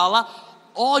que fala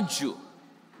ódio.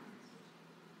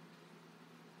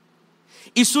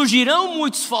 E surgirão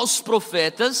muitos falsos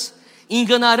profetas,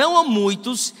 enganarão a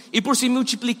muitos, e por se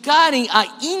multiplicarem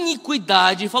a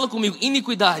iniquidade, fala comigo,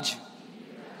 iniquidade,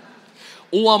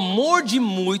 o amor de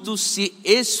muitos se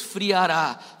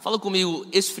esfriará. Fala comigo,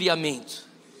 esfriamento.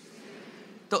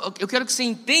 Então, eu quero que você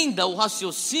entenda o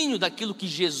raciocínio daquilo que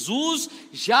Jesus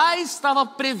já estava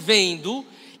prevendo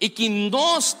e que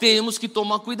nós temos que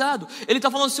tomar cuidado. Ele está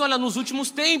falando assim, olha, nos últimos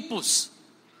tempos,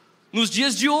 nos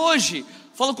dias de hoje,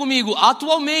 fala comigo,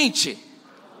 atualmente,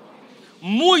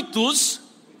 muitos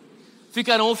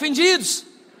ficarão ofendidos.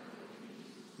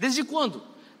 Desde quando?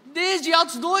 Desde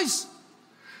Atos 2.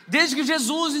 Desde que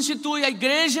Jesus institui a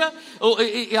igreja,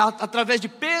 através de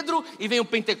Pedro, e vem o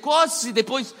Pentecostes, e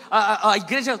depois a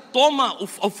igreja toma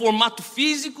o formato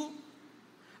físico.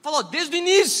 Falou, desde o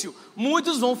início,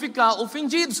 muitos vão ficar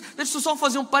ofendidos. Deixa eu só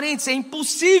fazer um parênteses, é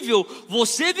impossível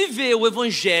você viver o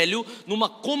evangelho numa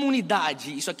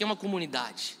comunidade, isso aqui é uma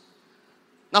comunidade,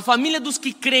 na família dos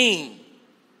que creem,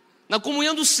 na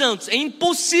comunhão dos santos, é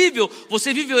impossível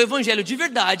você viver o evangelho de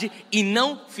verdade e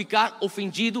não ficar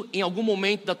ofendido em algum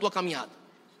momento da tua caminhada.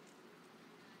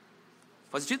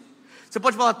 Faz sentido? Você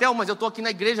pode falar, Theo, mas eu estou aqui na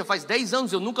igreja faz 10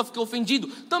 anos, eu nunca fiquei ofendido.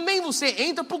 Também você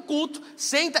entra para o culto,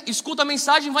 senta, escuta a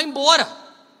mensagem e vai embora.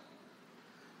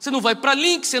 Você não vai para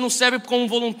link, você não serve como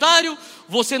voluntário,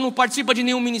 você não participa de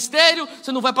nenhum ministério,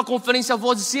 você não vai para a conferência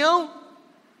Voz de Sião.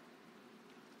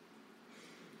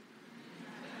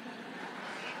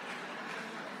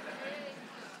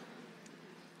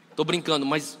 Estou brincando,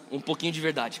 mas um pouquinho de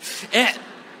verdade.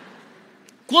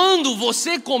 Quando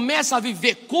você começa a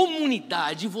viver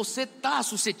comunidade, você está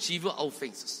suscetível a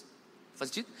ofensas. Faz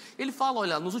sentido? Ele fala,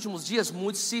 olha, nos últimos dias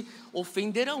muitos se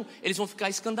ofenderão, eles vão ficar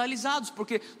escandalizados,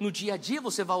 porque no dia a dia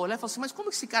você vai olhar e fala assim, mas como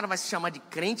que esse cara vai se chamar de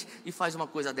crente e faz uma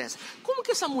coisa dessa? Como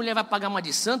que essa mulher vai pagar uma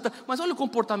de santa, mas olha o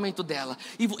comportamento dela.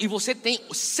 E você tem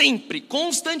sempre,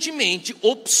 constantemente,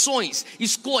 opções,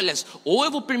 escolhas. Ou eu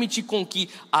vou permitir com que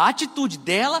a atitude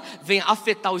dela venha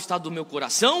afetar o estado do meu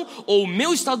coração, ou o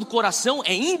meu estado do coração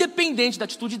é independente da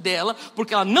atitude dela,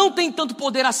 porque ela não tem tanto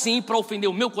poder assim para ofender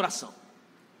o meu coração.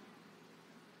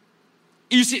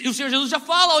 E o Senhor Jesus já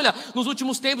fala, olha, nos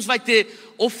últimos tempos vai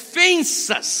ter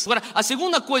ofensas. Agora, a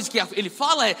segunda coisa que ele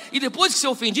fala é, e depois que ser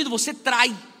ofendido, você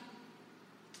trai.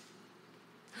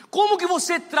 Como que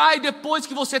você trai depois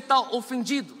que você está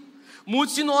ofendido?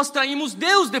 Muitos de nós traímos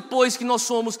Deus depois que nós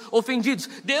somos ofendidos.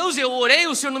 Deus, eu orei,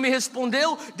 o Senhor não me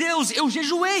respondeu. Deus, eu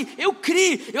jejuei, eu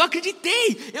criei, eu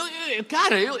acreditei.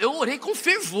 Eu orei com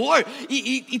fervor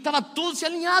e estava tudo se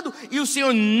alinhado. E o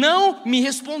Senhor não me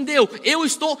respondeu. Eu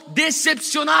estou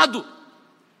decepcionado.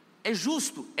 É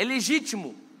justo, é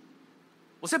legítimo.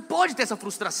 Você pode ter essa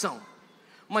frustração.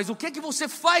 Mas o que é que você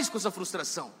faz com essa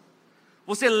frustração?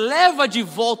 Você leva de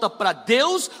volta para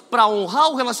Deus, para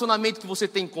honrar o relacionamento que você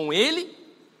tem com Ele?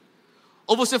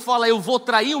 Ou você fala, eu vou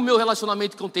trair o meu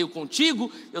relacionamento que eu tenho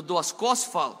contigo, eu dou as costas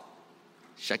e falo,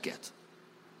 deixa quieto.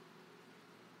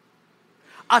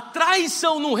 A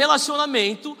traição no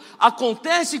relacionamento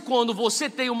acontece quando você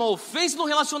tem uma ofensa no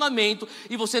relacionamento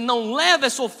e você não leva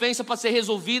essa ofensa para ser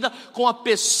resolvida com a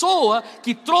pessoa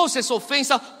que trouxe essa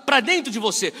ofensa para dentro de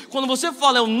você. Quando você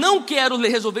fala, eu não quero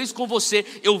resolver isso com você,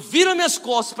 eu viro minhas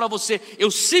costas para você,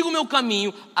 eu sigo o meu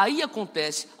caminho, aí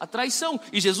acontece a traição.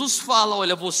 E Jesus fala,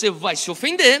 olha, você vai se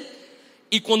ofender,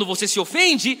 e quando você se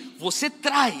ofende, você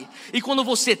trai. E quando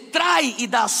você trai e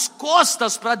dá as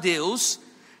costas para Deus,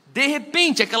 de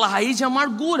repente, aquela raiz de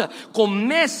amargura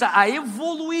começa a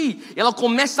evoluir, ela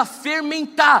começa a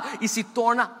fermentar e se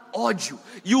torna ódio.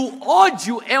 E o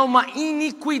ódio é uma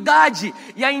iniquidade,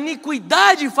 e a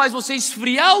iniquidade faz você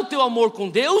esfriar o teu amor com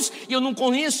Deus, e eu não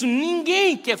conheço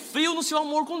ninguém que é frio no seu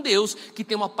amor com Deus, que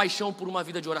tem uma paixão por uma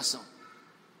vida de oração.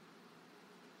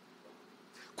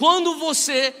 Quando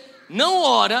você não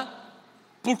ora,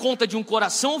 por conta de um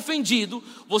coração ofendido,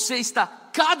 você está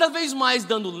cada vez mais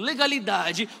dando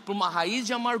legalidade para uma raiz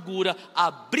de amargura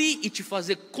abrir e te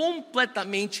fazer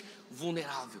completamente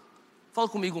vulnerável. Fala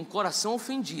comigo, um coração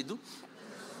ofendido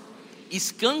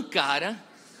escancara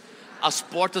as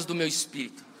portas do meu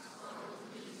espírito.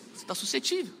 Você está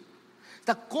suscetível.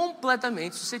 Está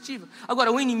completamente suscetível.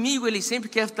 Agora, o inimigo, ele sempre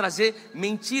quer trazer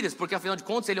mentiras, porque afinal de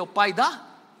contas ele é o pai da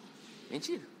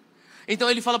mentira. Então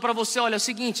ele fala para você, olha, é o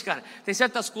seguinte, cara, tem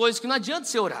certas coisas que não adianta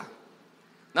você orar.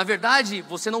 Na verdade,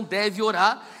 você não deve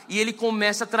orar, e ele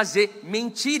começa a trazer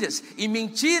mentiras. E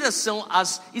mentiras são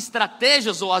as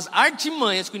estratégias ou as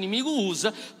artimanhas que o inimigo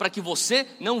usa para que você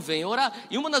não venha orar.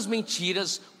 E uma das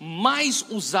mentiras mais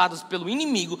usadas pelo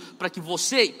inimigo para que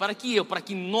você, para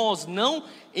que nós não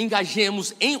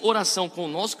engajemos em oração com o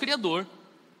nosso Criador,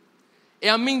 é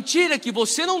a mentira que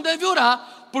você não deve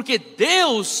orar, porque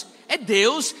Deus é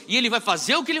Deus e Ele vai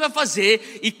fazer o que Ele vai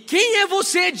fazer. E quem é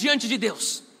você diante de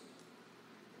Deus?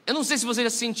 Eu não sei se você já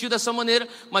se sentiu dessa maneira,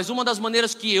 mas uma das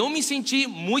maneiras que eu me senti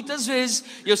muitas vezes,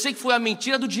 e eu sei que foi a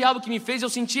mentira do diabo que me fez eu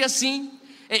sentir assim,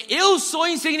 eu sou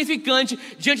insignificante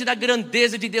diante da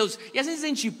grandeza de Deus. E às vezes a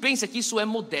gente pensa que isso é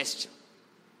modéstia.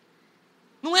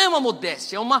 Não é uma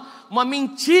modéstia, é uma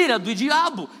mentira do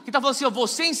diabo, que está falando assim,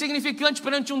 você é insignificante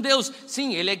perante um Deus.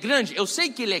 Sim, Ele é grande, eu sei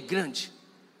que Ele é grande,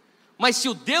 mas se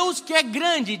o Deus que é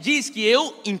grande diz que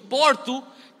eu importo,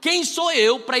 quem sou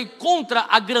eu para ir contra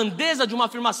a grandeza de uma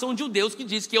afirmação de um Deus que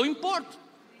diz que eu importo?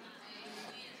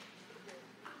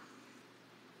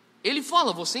 Ele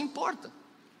fala, você importa.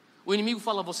 O inimigo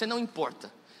fala, você não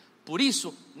importa. Por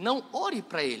isso, não ore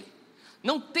para ele.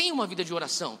 Não tenha uma vida de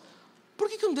oração. Por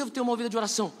que eu não devo ter uma vida de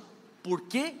oração?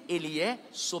 Porque Ele é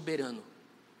soberano.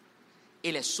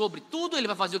 Ele é sobre tudo, Ele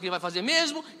vai fazer o que Ele vai fazer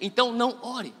mesmo, então não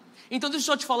ore. Então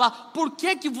deixa eu te falar, por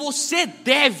que você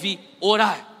deve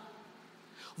orar?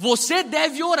 Você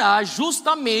deve orar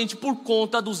justamente por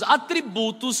conta dos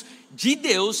atributos de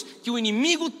Deus que o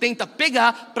inimigo tenta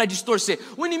pegar para distorcer.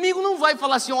 O inimigo não vai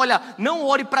falar assim, olha, não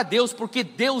ore para Deus porque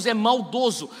Deus é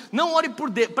maldoso. Não ore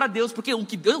para Deus porque o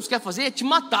que Deus quer fazer é te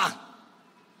matar.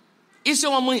 Isso é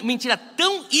uma mentira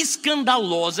tão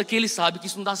escandalosa que ele sabe que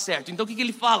isso não dá certo. Então o que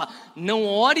ele fala? Não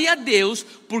ore a Deus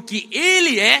porque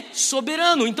Ele é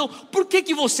soberano. Então por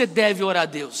que você deve orar a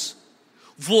Deus?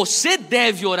 Você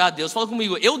deve orar a Deus. Fala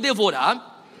comigo, eu devo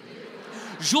orar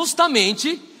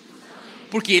justamente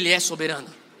porque Ele é soberano.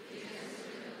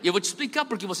 E eu vou te explicar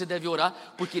por que você deve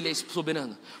orar porque Ele é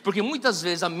soberano. Porque muitas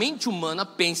vezes a mente humana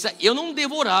pensa, eu não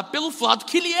devo orar pelo fato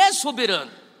que Ele é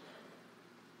soberano.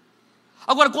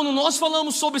 Agora, quando nós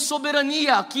falamos sobre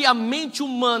soberania, aqui a mente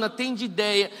humana tem de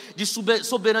ideia de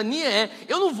soberania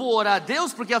eu não vou orar a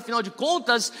Deus porque afinal de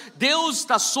contas Deus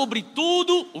está sobre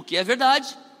tudo, o que é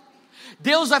verdade.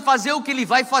 Deus vai fazer o que Ele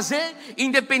vai fazer,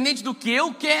 independente do que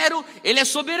eu quero, Ele é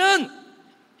soberano.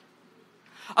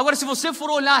 Agora, se você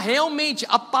for olhar realmente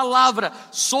a palavra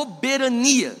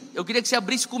soberania, eu queria que você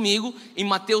abrisse comigo em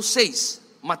Mateus 6.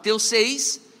 Mateus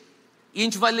 6, e a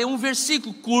gente vai ler um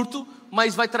versículo curto,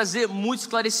 mas vai trazer muito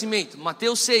esclarecimento.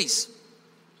 Mateus 6.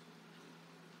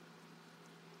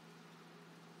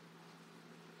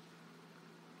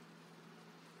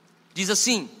 Diz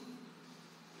assim: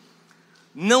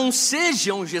 não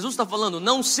sejam, Jesus está falando,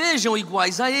 não sejam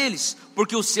iguais a eles,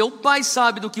 porque o seu Pai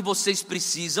sabe do que vocês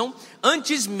precisam,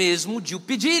 antes mesmo de o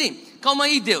pedirem. Calma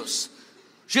aí, Deus.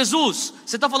 Jesus,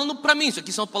 você está falando para mim, isso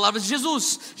aqui são palavras de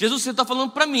Jesus. Jesus, você está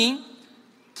falando para mim,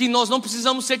 que nós não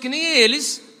precisamos ser que nem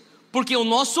eles, porque o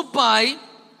nosso Pai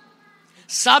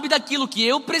sabe daquilo que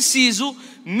eu preciso,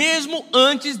 mesmo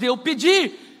antes de eu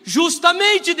pedir.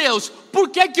 Justamente, Deus, por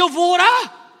que é que eu vou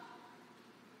orar?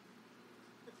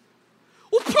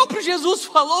 O próprio Jesus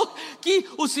falou que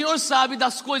o Senhor sabe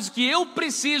das coisas que eu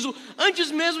preciso antes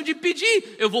mesmo de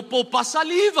pedir. Eu vou poupar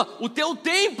saliva, o teu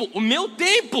tempo, o meu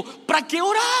tempo, para que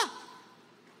orar?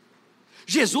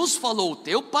 Jesus falou, o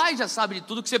teu Pai já sabe de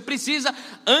tudo que você precisa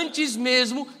antes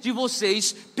mesmo de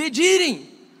vocês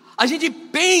pedirem. A gente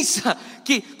pensa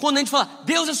que quando a gente fala,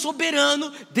 Deus é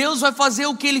soberano, Deus vai fazer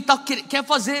o que Ele quer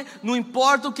fazer, não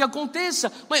importa o que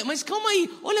aconteça. Mas calma aí,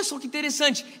 olha só que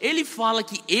interessante. Ele fala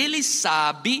que Ele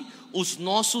sabe os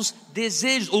nossos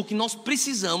desejos, ou o que nós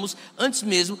precisamos antes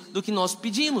mesmo do que nós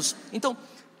pedimos. Então,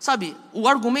 sabe, o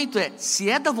argumento é, se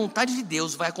é da vontade de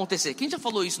Deus, vai acontecer. Quem já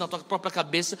falou isso na tua própria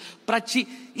cabeça para te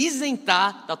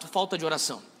isentar da tua falta de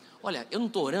oração? Olha, eu não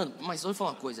estou orando, mas vou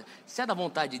falar uma coisa, se é da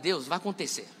vontade de Deus, vai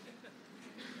acontecer.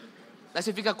 Daí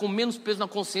você fica com menos peso na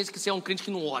consciência que você é um crente que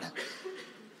não ora.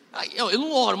 Eu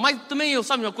não oro, mas também,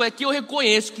 sabe uma coisa, é que eu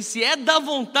reconheço que se é da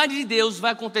vontade de Deus,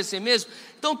 vai acontecer mesmo.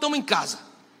 Então estamos em casa.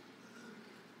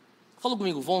 Fala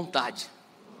comigo, vontade.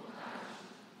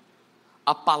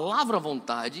 A palavra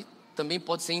vontade também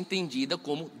pode ser entendida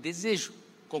como desejo.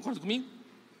 Concorda comigo?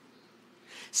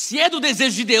 Se é do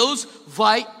desejo de Deus,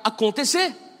 vai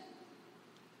acontecer.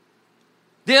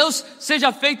 Deus,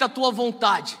 seja feita a tua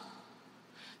vontade.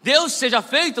 Deus, seja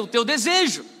feito o teu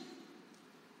desejo.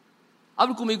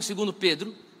 Abre comigo 2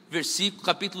 Pedro,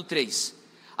 capítulo 3.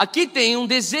 Aqui tem um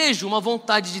desejo, uma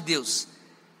vontade de Deus.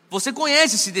 Você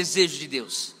conhece esse desejo de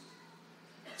Deus.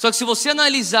 Só que se você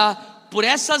analisar por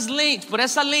essa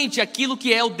lente, aquilo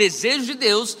que é o desejo de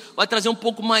Deus, vai trazer um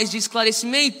pouco mais de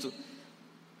esclarecimento.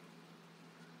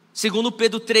 2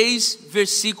 Pedro 3,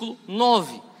 versículo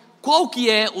 9. Qual que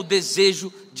é o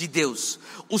desejo de Deus?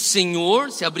 O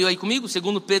Senhor, você abriu aí comigo?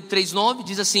 2 Pedro 3, 9,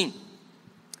 diz assim: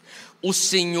 o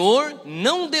Senhor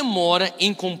não demora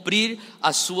em cumprir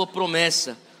a sua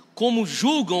promessa, como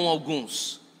julgam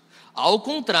alguns. Ao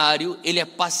contrário, Ele é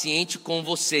paciente com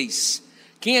vocês.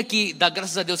 Quem aqui dá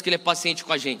graças a Deus que Ele é paciente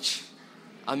com a gente?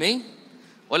 Amém?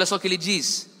 Olha só o que Ele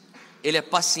diz: Ele é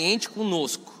paciente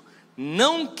conosco,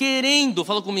 não querendo,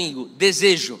 fala comigo,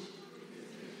 desejo,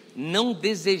 não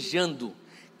desejando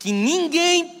que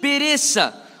ninguém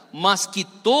pereça, mas que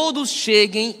todos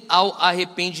cheguem ao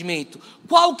arrependimento.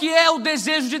 Qual que é o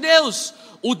desejo de Deus?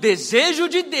 O desejo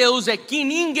de Deus é que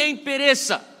ninguém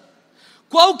pereça.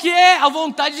 Qual que é a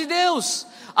vontade de Deus?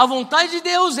 A vontade de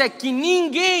Deus é que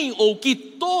ninguém ou que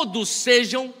todos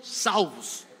sejam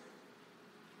salvos.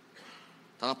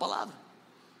 Está na palavra.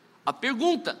 A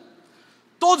pergunta: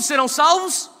 todos serão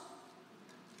salvos?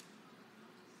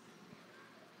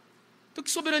 Então que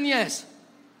soberania é essa?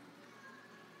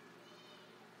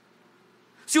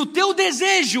 Se o teu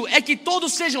desejo é que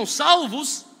todos sejam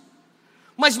salvos,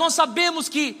 mas nós sabemos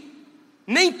que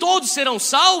nem todos serão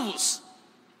salvos,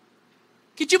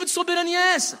 que tipo de soberania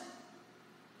é essa?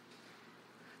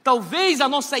 Talvez a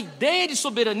nossa ideia de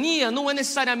soberania não é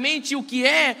necessariamente o que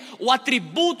é o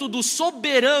atributo do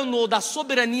soberano ou da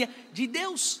soberania de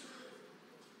Deus.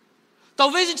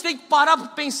 Talvez a gente tenha que parar para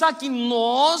pensar que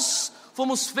nós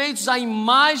fomos feitos à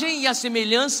imagem e à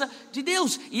semelhança de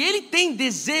Deus, e Ele tem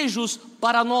desejos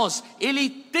para nós, Ele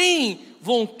tem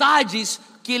vontades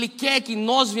que Ele quer que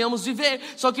nós venhamos viver.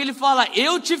 Só que Ele fala: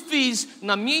 eu te fiz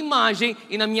na minha imagem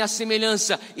e na minha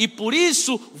semelhança, e por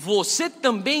isso você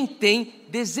também tem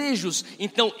desejos.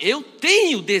 Então eu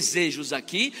tenho desejos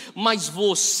aqui, mas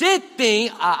você tem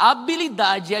a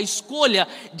habilidade, a escolha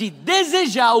de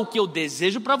desejar o que eu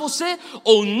desejo para você,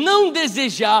 ou não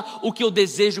desejar o que eu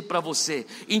desejo para você.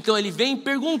 Então Ele vem e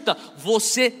pergunta: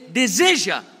 você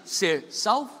deseja ser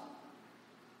salvo?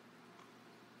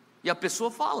 E a pessoa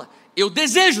fala: eu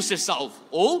desejo ser salvo,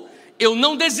 ou eu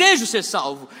não desejo ser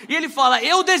salvo. E Ele fala: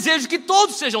 eu desejo que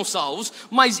todos sejam salvos,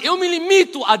 mas eu me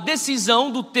limito à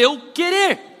decisão do teu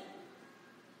querer.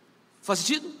 Faz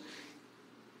sentido?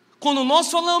 Quando nós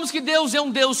falamos que Deus é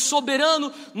um Deus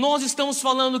soberano, nós estamos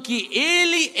falando que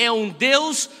Ele é um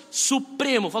Deus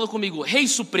supremo. Fala comigo: Rei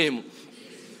Supremo.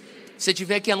 Se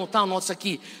tiver que anotar, anota isso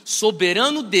aqui: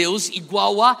 soberano Deus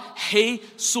igual a Rei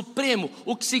Supremo.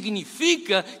 O que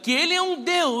significa que Ele é um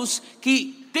Deus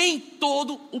que tem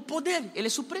todo o poder. Ele é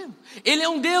supremo. Ele é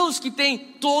um Deus que tem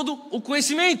todo o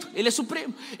conhecimento. Ele é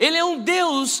supremo. Ele é um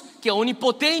Deus que é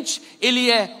onipotente. Ele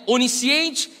é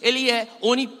onisciente. Ele é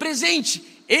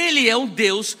onipresente. Ele é um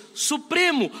Deus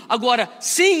supremo. Agora,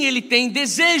 sim, Ele tem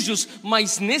desejos,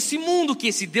 mas nesse mundo que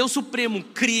esse Deus supremo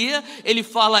cria, Ele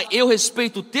fala: eu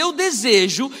respeito o teu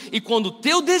desejo, e quando o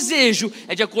teu desejo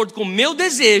é de acordo com o meu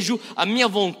desejo, a minha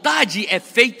vontade é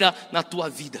feita na tua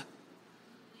vida.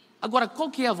 Agora, qual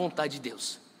que é a vontade de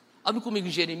Deus? Abre comigo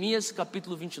em Jeremias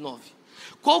capítulo 29.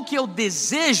 Qual que é o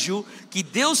desejo que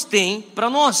Deus tem para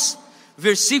nós?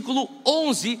 Versículo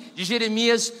 11 de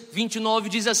Jeremias 29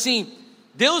 diz assim: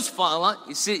 Deus fala,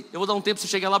 eu vou dar um tempo para você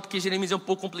chegar lá, porque Jeremias é um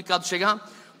pouco complicado de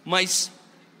chegar, mas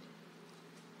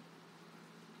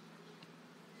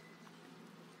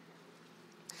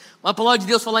a palavra de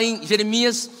Deus fala em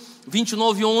Jeremias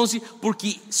 29, 11,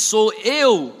 porque sou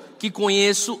eu que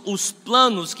conheço os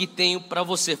planos que tenho para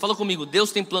você. Fala comigo: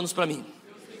 Deus tem planos para mim.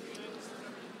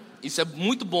 Isso é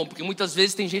muito bom, porque muitas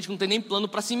vezes tem gente que não tem nem plano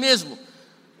para si mesmo.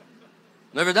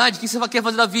 Não é verdade? O que você quer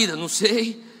fazer da vida? Não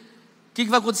sei. O que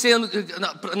vai acontecer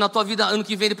na tua vida ano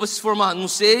que vem, depois de se formar? Não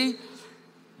sei.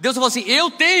 Deus fala assim: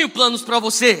 eu tenho planos para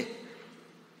você.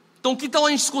 Então que tal a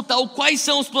gente escutar quais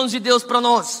são os planos de Deus para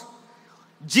nós?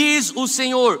 Diz o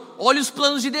Senhor: olha os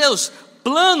planos de Deus,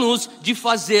 planos de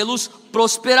fazê-los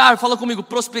prosperar. Fala comigo: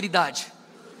 prosperidade.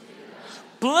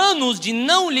 Planos de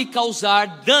não lhe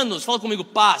causar danos. Fala comigo: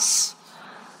 paz.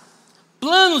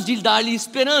 Planos de dar-lhe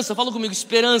esperança. Fala comigo: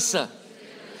 esperança.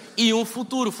 E um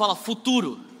futuro. Fala: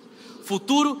 futuro.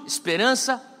 Futuro,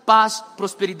 esperança, paz,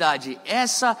 prosperidade.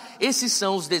 Esses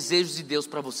são os desejos de Deus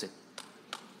para você.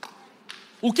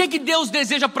 O que Deus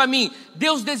deseja para mim?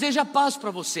 Deus deseja paz para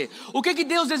você. O que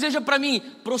Deus deseja para mim?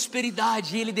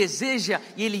 Prosperidade. Ele deseja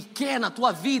e Ele quer na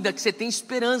tua vida que você tenha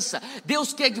esperança.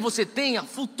 Deus quer que você tenha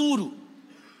futuro.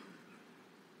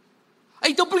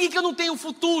 Então por que eu não tenho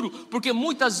futuro? Porque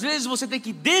muitas vezes você tem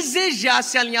que desejar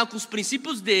se alinhar com os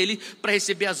princípios dele para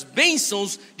receber as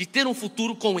bênçãos de ter um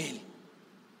futuro com ele.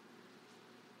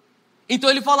 Então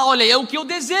ele fala, olha, é o que eu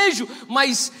desejo,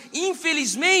 mas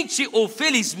infelizmente ou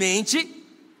felizmente,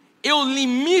 eu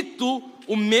limito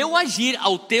o meu agir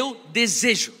ao teu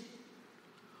desejo.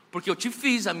 Porque eu te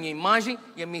fiz a minha imagem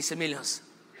e a minha semelhança.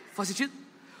 Faz sentido?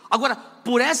 Agora,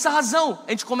 por essa razão,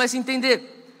 a gente começa a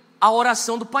entender a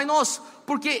oração do Pai Nosso.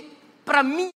 Porque, para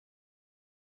mim,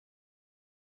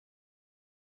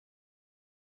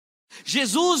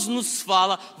 Jesus nos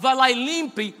fala, vai lá e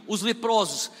limpe os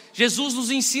leprosos. Jesus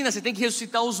nos ensina, você tem que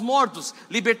ressuscitar os mortos,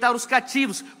 libertar os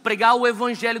cativos, pregar o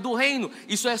evangelho do reino.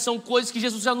 Isso são coisas que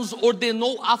Jesus já nos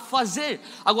ordenou a fazer.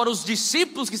 Agora os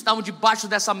discípulos que estavam debaixo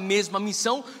dessa mesma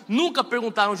missão, nunca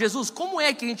perguntaram, Jesus, como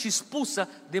é que a gente expulsa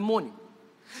demônio?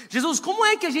 Jesus, como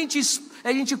é que a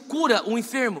gente cura o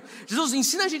enfermo? Jesus,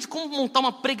 ensina a gente como montar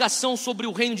uma pregação sobre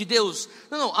o reino de Deus.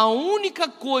 Não, a única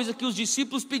coisa que os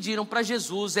discípulos pediram para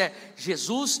Jesus é,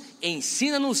 Jesus,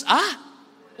 ensina-nos a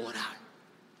orar.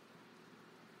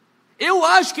 Eu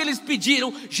acho que eles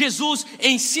pediram, Jesus,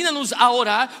 ensina-nos a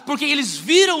orar, porque eles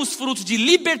viram os frutos de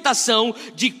libertação,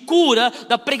 de cura,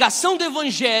 da pregação do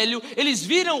evangelho, eles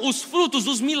viram os frutos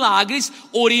dos milagres,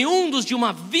 oriundos de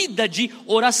uma vida de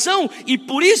oração, e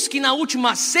por isso que na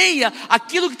última ceia,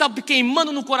 aquilo que está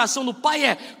queimando no coração do Pai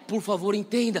é, por favor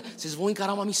entenda, vocês vão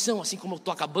encarar uma missão, assim como eu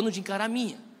estou acabando de encarar a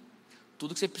minha.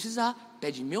 Tudo que você precisar,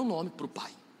 pede meu nome para o Pai.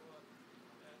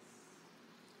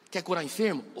 Quer curar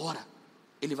enfermo? Ora.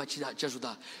 Ele vai te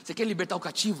ajudar. Você quer libertar o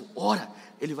cativo? Ora,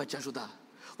 Ele vai te ajudar.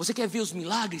 Você quer ver os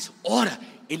milagres? Ora,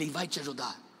 Ele vai te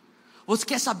ajudar. Você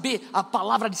quer saber a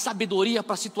palavra de sabedoria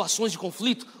para situações de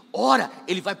conflito? Ora,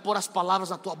 Ele vai pôr as palavras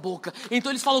na tua boca.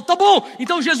 Então eles falam, tá bom,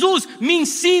 então Jesus me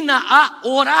ensina a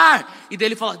orar. E daí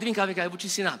ele fala, vem cá, eu vou te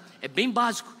ensinar. É bem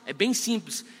básico, é bem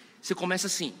simples. Você começa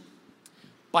assim,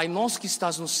 Pai nosso que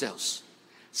estás nos céus,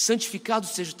 santificado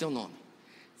seja o teu nome.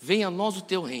 Venha a nós o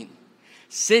teu reino.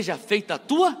 Seja feita a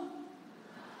tua,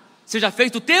 seja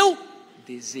feito o teu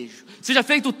desejo, seja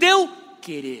feito o teu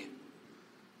querer,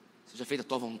 seja feita a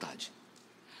tua vontade,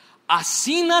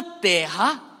 assim na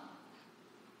terra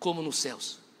como nos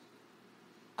céus.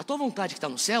 A tua vontade que está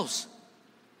nos céus,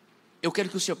 eu quero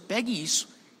que o Senhor pegue isso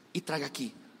e traga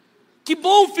aqui. Que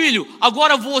bom, filho,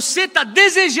 agora você está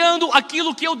desejando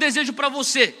aquilo que eu desejo para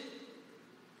você.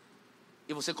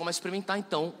 E você começa a experimentar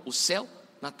então o céu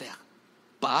na terra,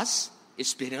 paz,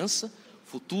 esperança,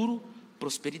 futuro,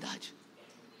 prosperidade.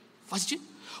 Faz sentido?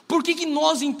 Por que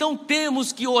nós então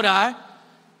temos que orar?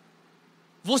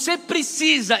 Você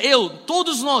precisa,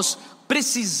 todos nós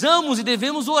precisamos e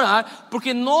devemos orar,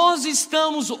 porque nós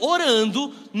estamos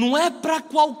orando, não é para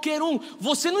qualquer um.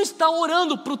 Você não está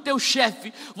orando para o teu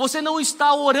chefe, você não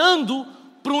está orando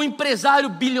para um empresário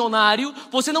bilionário,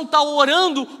 você não está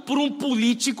orando por um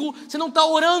político, você não está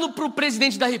orando para o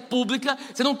presidente da república,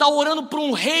 você não está orando para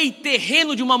um rei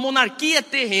terreno de uma monarquia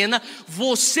terrena,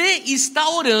 você está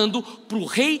orando para o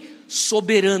rei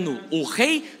soberano, o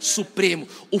rei supremo.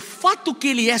 O fato que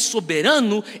ele é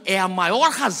soberano é a maior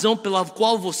razão pela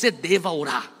qual você deva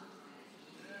orar.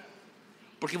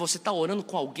 Porque você está orando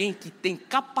com alguém que tem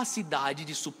capacidade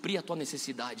de suprir a tua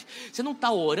necessidade. Você não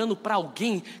está orando para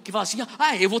alguém que fala assim,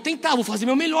 eu vou tentar, vou fazer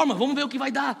meu melhor, mas vamos ver o que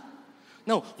vai dar.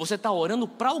 Não, você está orando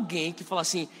para alguém que fala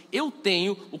assim, eu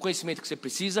tenho o conhecimento que você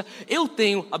precisa, eu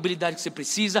tenho a habilidade que você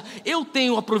precisa, eu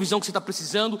tenho a provisão que você está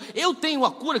precisando, eu tenho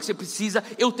a cura que você precisa,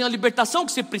 eu tenho a libertação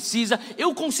que você precisa,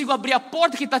 eu consigo abrir a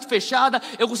porta que está fechada,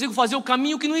 eu consigo fazer o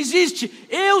caminho que não existe,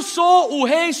 eu sou o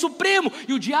Rei Supremo.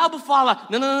 E o diabo fala,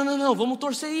 não, vamos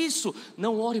torcer isso,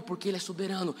 não ore porque Ele é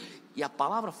soberano. E a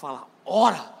palavra fala,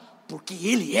 ora porque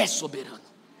Ele é soberano.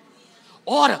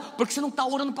 Ora, porque você não está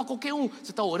orando para qualquer um, você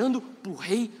está orando para o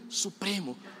Rei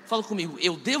Supremo. Fala comigo,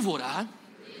 eu devo orar.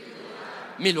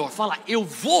 Melhor, fala, eu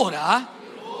vou orar,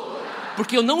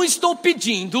 porque eu não estou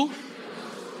pedindo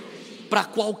para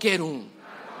qualquer um.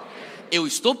 Eu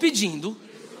estou pedindo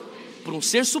para um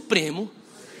ser supremo,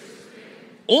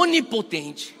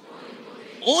 onipotente,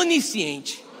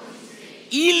 onisciente,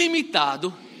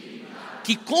 ilimitado,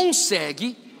 que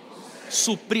consegue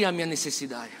suprir a minha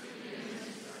necessidade.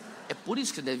 É por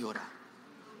isso que você deve orar,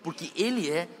 porque Ele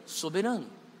é soberano.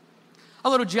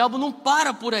 Agora o diabo não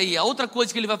para por aí. A outra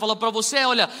coisa que ele vai falar para você é,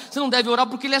 olha, você não deve orar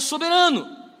porque Ele é soberano.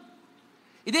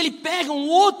 E daí ele pega um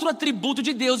outro atributo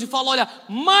de Deus e fala, olha,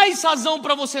 mais razão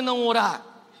para você não orar.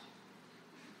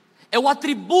 É o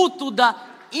atributo da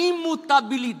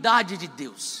imutabilidade de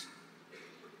Deus.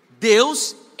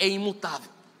 Deus é imutável.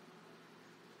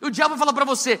 E o diabo vai falar para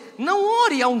você, não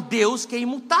ore a um Deus que é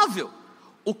imutável.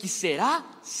 O que será,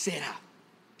 será.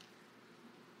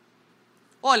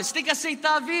 Olha, você tem que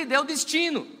aceitar a vida, é o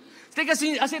destino. Você tem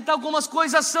que aceitar algumas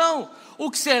coisas são. O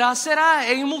que será, será,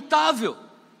 é imutável.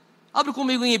 Abre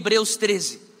comigo em Hebreus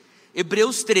 13.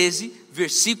 Hebreus 13,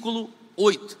 versículo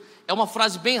 8. É uma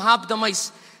frase bem rápida,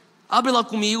 mas abre lá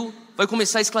comigo, vai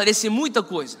começar a esclarecer muita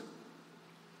coisa.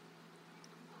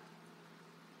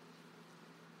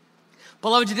 A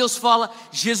palavra de Deus fala,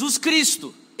 Jesus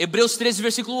Cristo, Hebreus 13,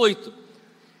 versículo 8.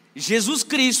 Jesus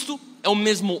Cristo é o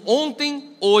mesmo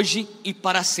ontem, hoje e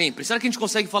para sempre. Será que a gente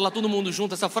consegue falar todo mundo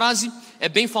junto essa frase? É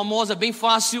bem famosa, bem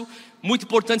fácil. Muito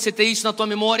importante você ter isso na tua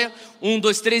memória. 1,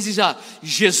 2, 3 e já.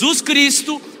 Jesus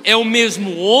Cristo é o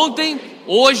mesmo ontem,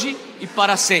 hoje e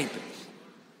para sempre.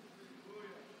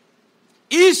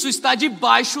 Isso está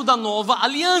debaixo da nova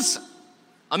aliança.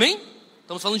 Amém?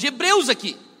 Estamos falando de Hebreus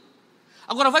aqui.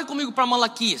 Agora vai comigo para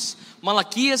Malaquias.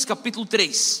 Malaquias capítulo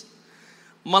 3.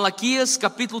 Malaquias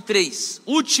capítulo 3.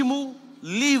 Último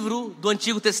livro do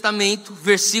Antigo Testamento,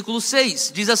 versículo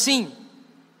 6. Diz assim: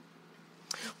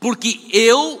 porque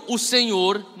eu, o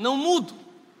Senhor, não mudo.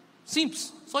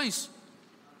 Simples, só isso.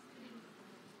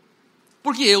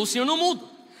 Porque eu, o Senhor, não mudo.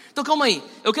 Então calma aí,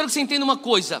 eu quero que você entenda uma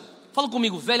coisa. Fala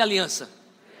comigo, velha aliança.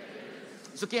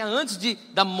 Isso aqui é antes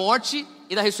da morte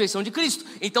e da ressurreição de Cristo.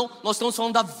 Então nós estamos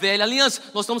falando da velha aliança.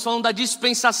 Nós estamos falando da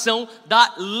dispensação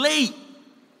da lei.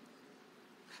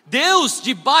 Deus,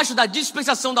 debaixo da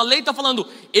dispensação da lei, está falando,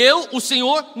 eu, o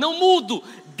Senhor, não mudo.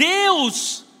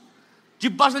 Deus,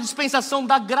 debaixo da dispensação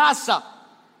da graça,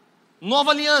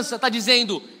 nova aliança, está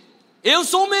dizendo, eu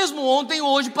sou o mesmo ontem,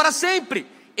 hoje, para sempre.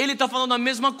 Ele está falando a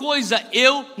mesma coisa,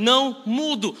 eu não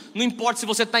mudo. Não importa se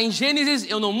você está em Gênesis,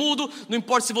 eu não mudo. Não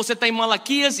importa se você está em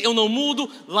Malaquias, eu não mudo.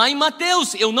 Lá em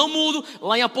Mateus, eu não mudo.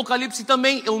 Lá em Apocalipse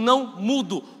também, eu não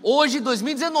mudo. Hoje,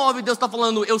 2019, Deus está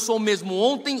falando, eu sou o mesmo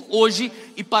ontem, hoje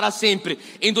e para sempre.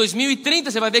 Em 2030,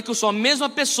 você vai ver que eu sou a mesma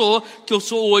pessoa que eu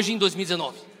sou hoje em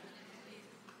 2019.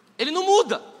 Ele não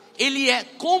muda, ele é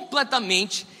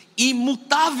completamente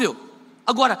imutável.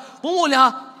 Agora, vamos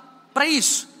olhar para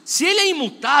isso. Se ele é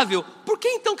imutável, por que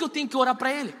então que eu tenho que orar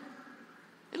para ele?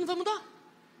 Ele não vai mudar.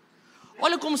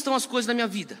 Olha como estão as coisas na minha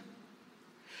vida.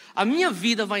 A minha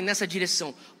vida vai nessa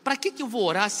direção. Para que eu vou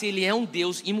orar se ele é um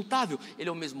Deus imutável? Ele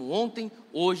é o mesmo ontem,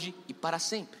 hoje e para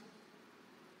sempre.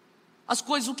 As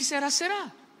coisas, o que será,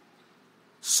 será.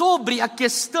 Sobre a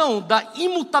questão da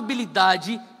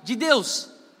imutabilidade de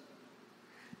Deus.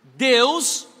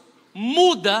 Deus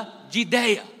muda de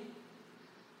ideia.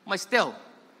 Mas Theo,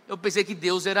 eu pensei que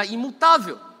Deus era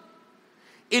imutável.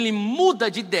 Ele muda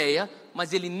de ideia,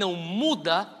 mas ele não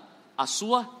muda a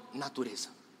sua natureza.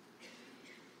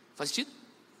 Faz sentido?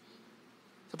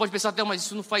 Você pode pensar até, mas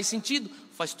isso não faz sentido.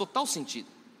 Faz total sentido.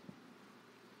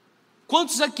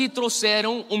 Quantos aqui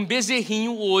trouxeram um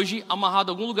bezerrinho hoje, amarrado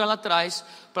em algum lugar lá atrás,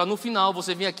 para no final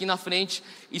você vir aqui na frente,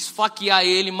 esfaquear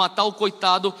ele, matar o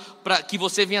coitado, para que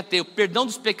você venha ter o perdão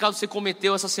dos pecados que você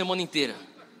cometeu essa semana inteira?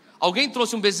 Alguém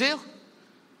trouxe um bezerro?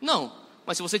 Não,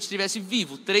 mas se você estivesse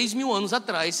vivo 3.000 anos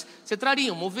atrás, você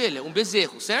traria uma ovelha, um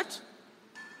bezerro, certo?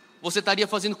 Você estaria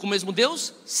fazendo com o mesmo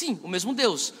Deus? Sim, o mesmo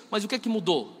Deus. Mas o que é que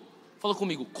mudou? Fala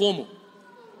comigo, como?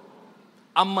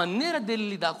 A maneira dele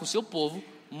lidar com o seu povo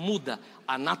muda,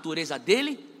 a natureza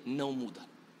dele não muda.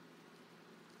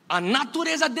 A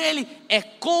natureza dele é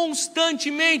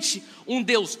constantemente um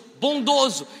Deus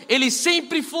bondoso. Ele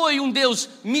sempre foi um Deus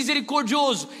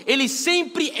misericordioso. Ele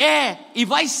sempre é e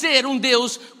vai ser um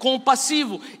Deus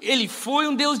compassivo. Ele foi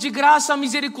um Deus de graça,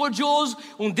 misericordioso,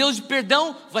 um Deus de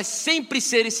perdão. Vai sempre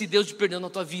ser esse Deus de perdão na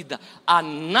tua vida. A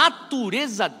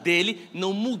natureza dele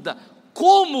não muda.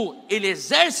 Como ele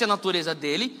exerce a natureza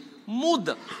dele,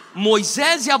 muda.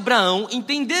 Moisés e Abraão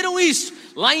entenderam isso.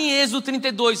 Lá em Êxodo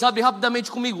 32, abre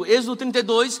rapidamente comigo, Êxodo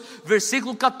 32,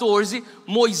 versículo 14,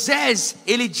 Moisés,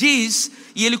 ele diz,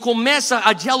 e ele começa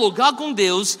a dialogar com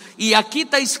Deus, e aqui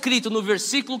está escrito no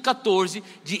versículo 14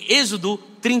 de Êxodo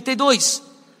 32,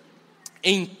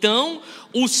 então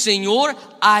o Senhor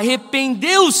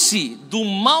arrependeu-se do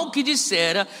mal que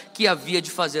dissera que havia de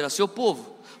fazer a seu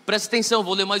povo. Presta atenção,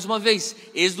 vou ler mais uma vez,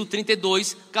 Êxodo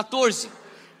 32, 14,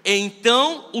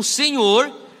 então o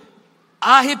Senhor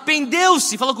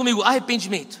arrependeu-se, fala comigo,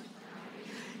 arrependimento.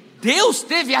 Deus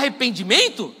teve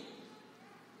arrependimento?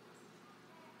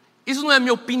 Isso não é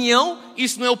minha opinião,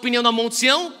 isso não é a opinião da Monte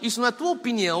Sião, isso não é a tua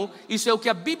opinião, isso é o que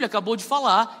a Bíblia acabou de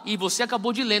falar e você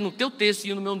acabou de ler no teu texto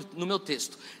e no meu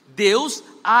texto. Deus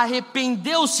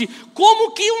arrependeu-se.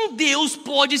 Como que um Deus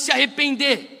pode se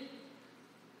arrepender?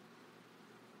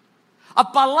 A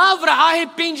palavra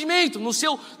arrependimento,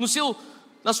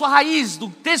 na sua raiz do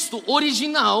texto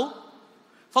original,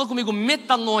 fala comigo,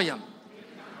 metanoia.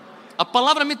 A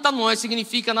palavra metanoia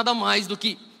significa nada mais do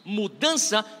que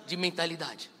mudança de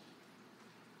mentalidade.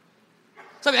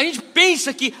 Sabe, a gente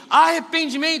pensa que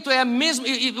arrependimento é a mesma,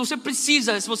 e você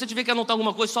precisa, se você tiver que anotar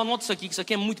alguma coisa, só anota isso aqui, que isso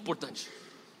aqui é muito importante.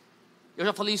 Eu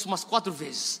já falei isso umas 4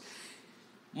 vezes,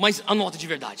 mas anota de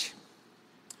verdade.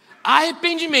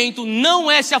 Arrependimento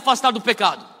não é se afastar do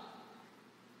pecado.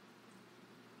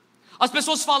 As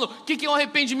pessoas falam, o que é um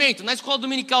arrependimento? Na escola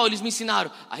dominical eles me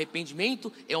ensinaram,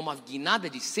 arrependimento é uma guinada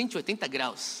de 180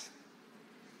 graus.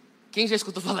 Quem já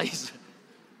escutou falar isso?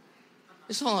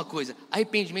 Deixa eu falar uma coisa,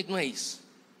 arrependimento não é isso.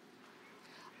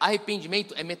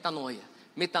 Arrependimento é metanoia.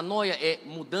 Metanoia é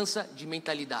mudança de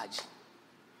mentalidade.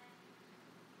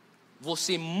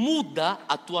 Você muda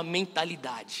a tua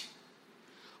mentalidade.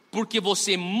 Porque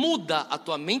você muda a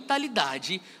tua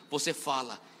mentalidade, você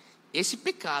fala, esse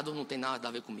pecado não tem nada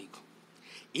a ver comigo.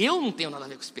 Eu não tenho nada a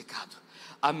ver com esse pecado.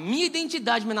 A minha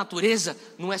identidade, minha natureza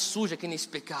não é suja que nem esse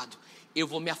pecado. Eu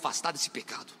vou me afastar desse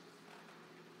pecado.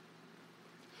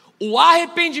 O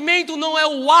arrependimento não é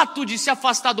o ato de se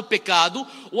afastar do pecado.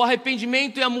 O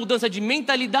arrependimento é a mudança de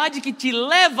mentalidade que te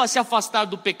leva a se afastar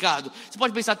do pecado. Você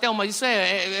pode pensar, Théo, mas isso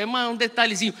é um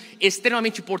detalhezinho.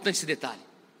 Extremamente importante esse detalhe.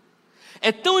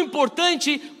 É tão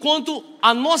importante quanto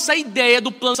a nossa ideia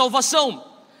do plano de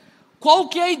salvação. Qual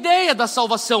que é a ideia da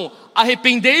salvação?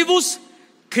 Arrependei-vos,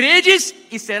 credes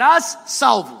e serás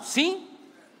salvo. Sim?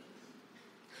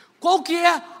 Qual que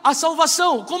é a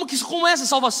salvação? Como é essa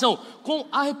salvação? Com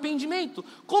arrependimento.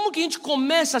 Como que a gente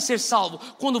começa a ser salvo?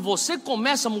 Quando você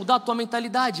começa a mudar a tua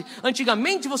mentalidade.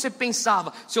 Antigamente você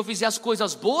pensava, se eu fizer as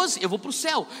coisas boas, eu vou para o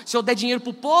céu. Se eu der dinheiro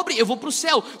para o pobre, eu vou para o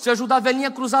céu. Se eu ajudar a velhinha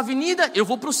a cruzar a avenida, eu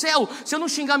vou para o céu. Se eu não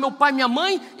xingar meu pai e minha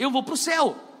mãe, eu vou para o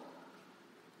céu.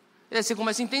 E aí você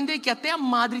começa a entender que até a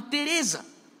Madre Teresa,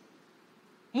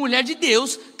 mulher de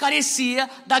Deus, carecia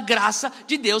da graça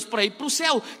de Deus para ir para o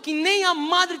céu. Que nem a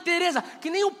Madre Teresa, que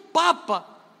nem o Papa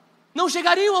não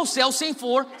chegariam ao céu se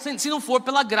não for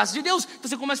pela graça de Deus. Então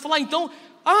você começa a falar,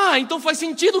 então faz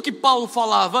sentido o que Paulo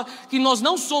falava, que nós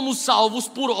não somos salvos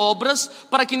por obras,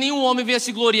 para que nenhum homem venha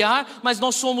se gloriar, mas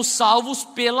nós somos salvos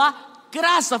pela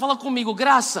graça. Fala comigo,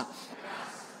 graça.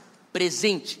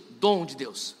 Presente, dom de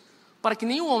Deus, para que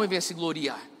nenhum homem venha se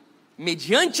gloriar,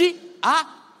 mediante a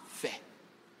fé.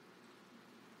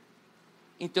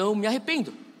 Então eu me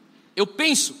arrependo, eu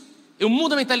penso, eu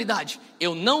mudo a mentalidade,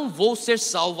 eu não vou ser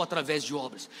salvo através de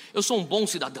obras. Eu sou um bom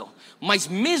cidadão, mas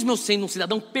mesmo eu sendo um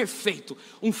cidadão perfeito,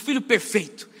 um filho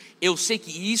perfeito, eu sei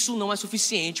que isso não é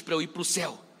suficiente para eu ir para o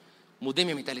céu. Mudei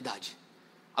minha mentalidade.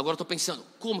 Agora eu estou pensando,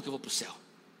 como que eu vou para o céu?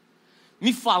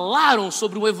 Me falaram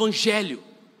sobre o evangelho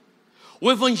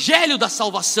da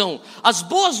salvação, as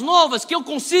boas novas que eu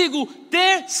consigo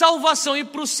ter salvação e ir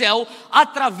para o céu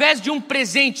através de um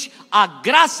presente, a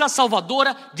graça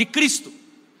salvadora de Cristo.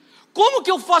 Como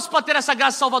que eu faço para ter essa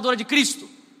graça salvadora de Cristo?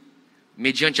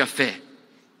 Mediante a fé.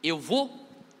 Eu vou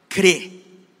crer.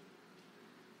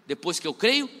 Depois que eu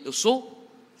creio, eu sou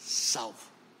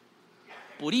salvo.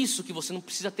 Por isso que você não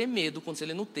precisa ter medo quando você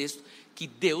lê no texto que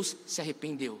Deus se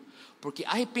arrependeu. Porque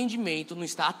arrependimento não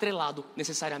está atrelado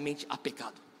necessariamente a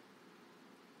pecado.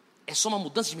 É só uma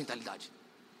mudança de mentalidade.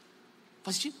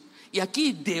 Faz sentido? E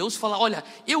aqui Deus fala, olha,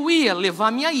 eu ia levar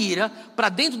a minha ira para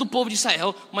dentro do povo de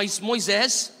Israel, mas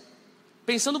Moisés,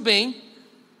 pensando bem,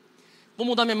 vou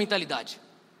mudar minha mentalidade.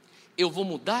 Eu vou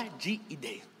mudar de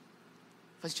ideia.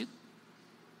 Faz sentido?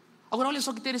 Agora olha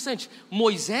só que interessante.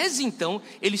 Moisés então,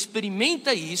 ele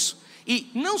experimenta isso.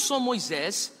 E não só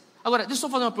Moisés. Agora, deixa eu só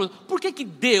fazer uma pergunta. Por que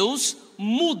Deus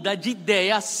muda de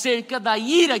ideia acerca da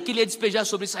ira que ele ia despejar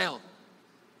sobre Israel?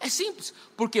 É simples,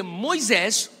 porque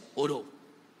Moisés orou.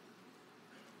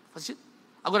 Faz sentido?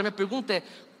 Agora minha pergunta é,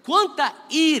 quanta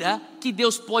ira que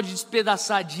Deus pode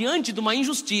despedaçar diante de uma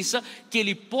injustiça que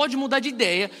ele pode mudar de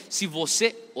ideia se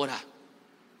você orar?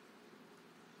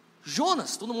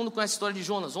 Jonas, todo mundo conhece a história de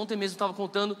Jonas. Ontem mesmo eu estava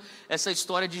contando essa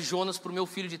história de Jonas para o meu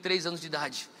filho de 3 anos de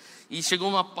idade. E chegou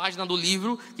uma página do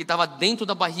livro que estava dentro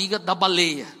da barriga da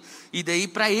baleia. E daí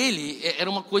para ele era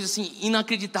uma coisa assim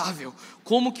inacreditável.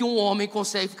 Como que um homem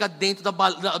consegue ficar dentro da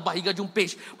barriga de um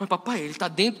peixe? Mas papai, ele está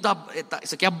dentro da...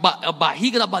 isso aqui é a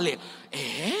barriga da baleia.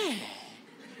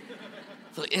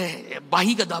 É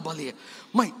barriga da baleia.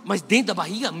 Mas dentro da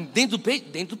barriga, dentro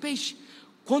do peixe.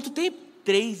 Quanto tempo?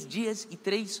 3 dias e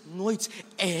 3 noites.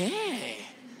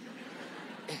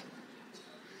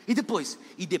 E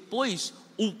depois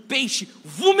o peixe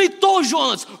vomitou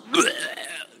Jonas.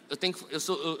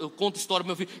 Eu conto história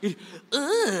pro meu filho. Ele,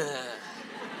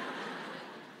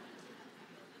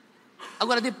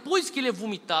 Agora, depois que ele é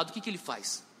vomitado, o que ele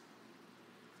faz?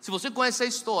 Se você conhece a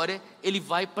história, ele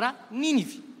vai para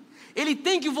Nínive. Ele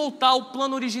tem que voltar ao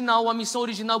plano original, à missão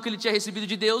original que ele tinha recebido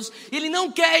de Deus. Ele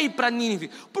não quer ir para Nínive.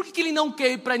 Por que ele não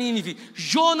quer ir para Nínive?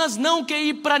 Jonas não quer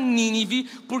ir para Nínive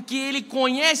porque ele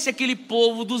conhece aquele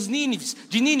povo de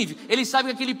Nínive. Ele sabe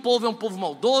que aquele povo é um povo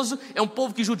maldoso, é um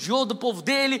povo que judiou do povo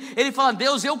dele. Ele fala: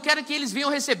 Deus, eu quero que eles venham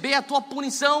receber a tua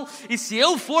punição. E se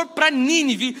eu for para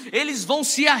Nínive, eles vão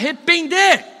se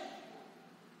arrepender.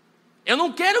 Eu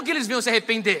não quero que eles venham se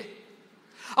arrepender.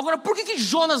 Agora, por que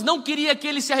Jonas não queria que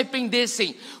eles se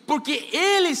arrependessem? Porque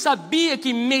ele sabia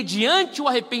que mediante o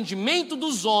arrependimento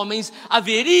dos homens,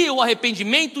 haveria o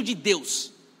arrependimento de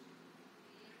Deus.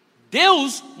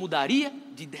 Deus mudaria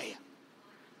de ideia.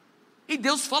 E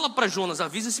Deus fala para Jonas: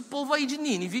 avisa esse povo aí de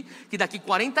Nínive, que daqui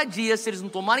 40 dias, se eles não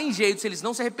tomarem jeito, se eles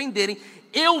não se arrependerem,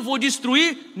 eu vou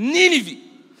destruir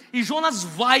Nínive. E Jonas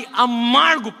vai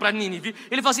amargo para Nínive.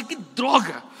 Ele fala assim: que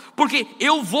droga, porque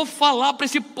eu vou falar para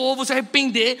esse povo se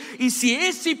arrepender. E se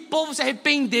esse povo se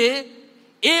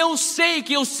arrepender, eu sei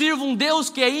que eu sirvo um Deus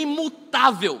que é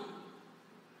imutável.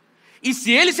 E se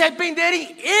eles se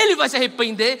arrependerem, ele vai se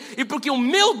arrepender. E porque o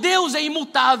meu Deus é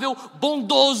imutável,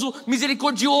 bondoso,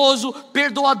 misericordioso,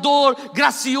 perdoador,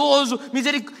 gracioso,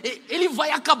 ele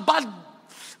vai acabar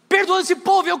perdoando esse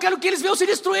povo. E eu quero que eles venham se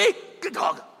destruir. Que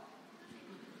droga.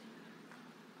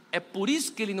 É por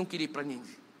isso que ele não queria ir para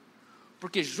Nínive.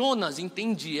 Porque Jonas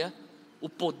entendia o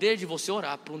poder de você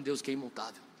orar para um Deus que é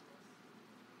imutável.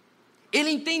 Ele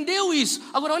entendeu isso.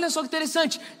 Agora olha só que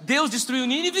interessante. Deus destruiu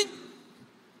Nínive.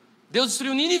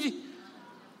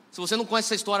 Se você não conhece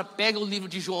essa história, pega o livro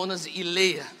de Jonas e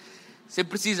leia. Você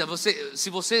precisa, se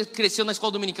você cresceu na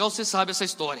escola dominical, você sabe essa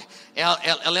história.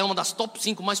 Ela é uma das top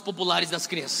 5 mais populares das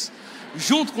crianças.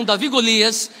 Junto com Davi e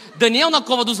Golias, Daniel na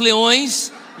cova dos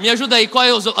leões. Me ajuda aí, qual é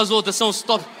as outras? São os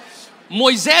top.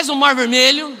 Moisés no Mar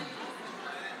Vermelho,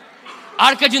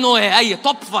 Arca de Noé, aí,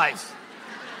 top 5.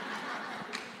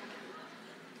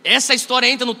 Essa história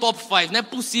entra no top 5. Não é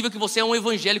possível que você é um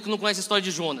evangélico que não conhece a história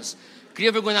de Jonas.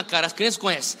 Cria vergonha na cara, as crianças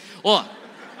conhecem.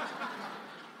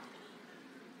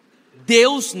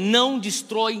 Deus não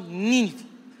destrói Nínive.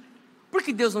 Por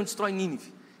que Deus não destrói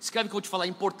Nínive? Escreve que eu vou te falar, é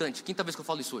importante. Quinta vez que eu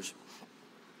falo isso hoje.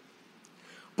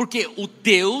 Porque o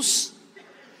Deus,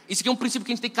 isso aqui é um princípio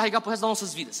que a gente tem que carregar para o resto das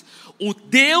nossas vidas. O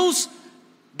Deus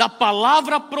da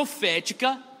palavra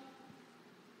profética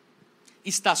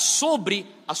está sobre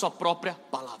a sua própria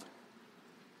palavra.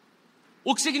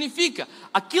 O que significa?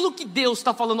 Aquilo que Deus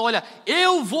está falando: olha,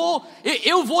 eu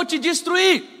vou te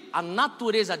destruir. A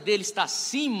natureza dele está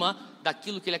acima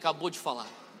daquilo que ele acabou de falar.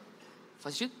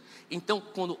 Faz sentido? Então,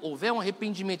 quando houver um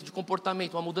arrependimento de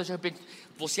comportamento, uma mudança de arrependimento,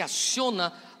 você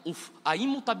aciona a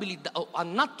imutabilidade, a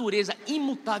natureza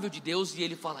imutável de Deus, e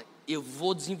ele fala: eu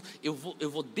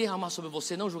vou derramar sobre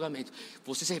você não julgamento.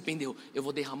 Você se arrependeu, eu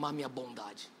vou derramar minha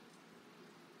bondade.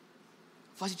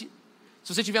 Faz sentido?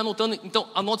 Se você estiver anotando,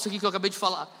 então anote isso aqui que eu acabei de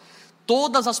falar.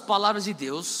 Todas as palavras de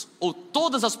Deus, ou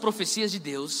todas as profecias de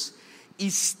Deus,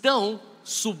 estão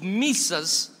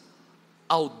submissas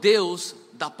ao Deus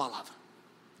da palavra.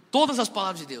 Todas as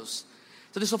palavras de Deus.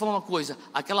 Então deixa eu falar uma coisa: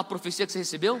 aquela profecia que você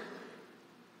recebeu,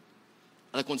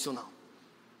 ela é condicional.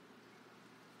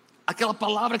 Aquela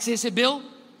palavra que você recebeu,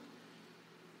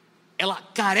 ela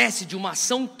carece de uma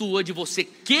ação tua, de você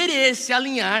querer se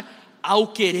alinhar ao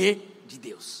querer de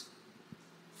Deus.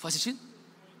 Faz sentido?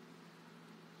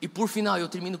 E por final, eu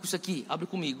termino com isso aqui. Abre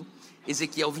comigo,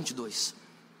 Ezequiel 22.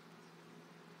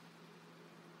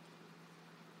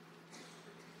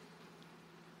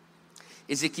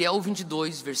 Ezequiel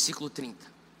 22, versículo 30.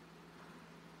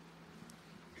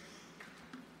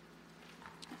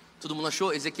 Todo mundo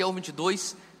achou? Ezequiel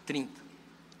 22, 30.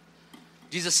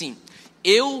 Diz assim: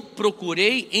 eu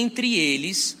procurei entre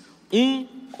eles um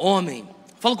homem.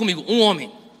 Fala comigo, um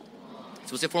homem.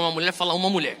 Se você for uma mulher, fala uma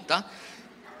mulher, tá?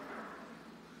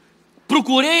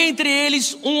 Procurei entre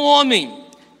eles um homem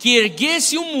que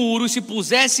erguesse o muro e se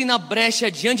pusesse na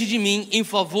brecha diante de mim em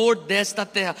favor desta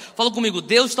terra. Fala comigo,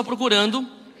 Deus está procurando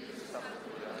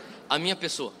a minha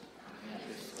pessoa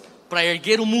para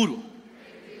erguer o muro.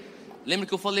 Lembra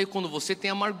que eu falei, quando você tem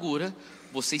amargura,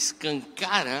 você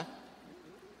escancara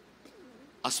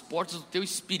as portas do teu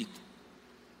espírito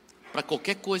para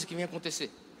qualquer coisa que venha acontecer.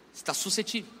 Você está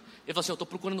suscetível. Ele fala assim: eu estou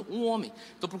procurando um homem,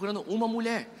 estou procurando uma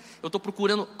mulher, eu estou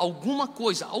procurando alguma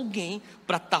coisa, alguém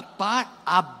para tapar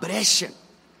a brecha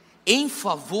em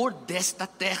favor desta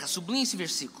terra. Sublinhe esse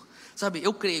versículo. Sabe,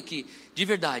 eu creio que, de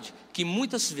verdade, que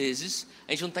muitas vezes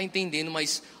a gente não está entendendo,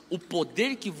 mas o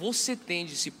poder que você tem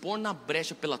de se pôr na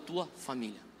brecha pela tua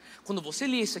família. Quando você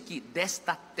lê isso aqui,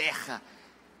 desta terra,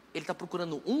 ele está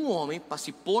procurando um homem para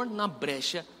se pôr na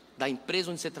brecha da empresa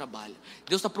onde você trabalha.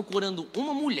 Deus está procurando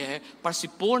uma mulher para se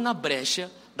pôr na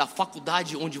brecha da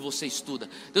faculdade onde você estuda.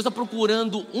 Deus está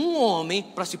procurando um homem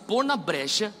para se pôr na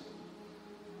brecha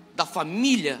da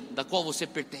família da qual você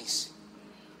pertence,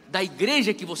 da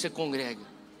igreja que você congrega,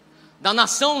 da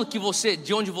nação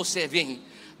de onde você vem,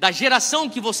 da geração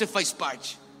que você faz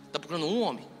parte. Está procurando um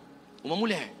homem, uma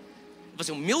mulher.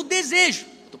 O meu desejo,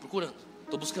 estou procurando,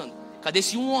 estou buscando. Cadê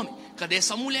esse um homem? Cadê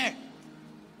essa mulher?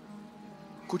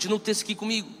 Continua o texto aqui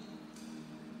comigo.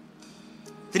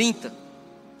 30.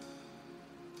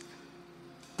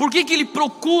 Por que ele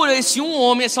procura esse um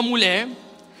homem, essa mulher?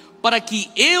 Para que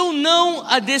eu não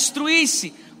a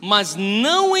destruísse, mas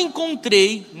não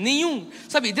encontrei nenhum.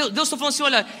 Sabe, Deus está falando assim: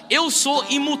 olha, eu sou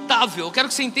imutável. Eu quero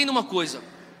que você entenda uma coisa.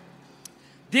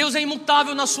 Deus é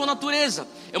imutável na sua natureza.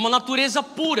 É uma natureza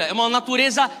pura, é uma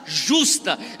natureza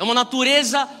justa, é uma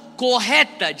natureza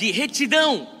correta, de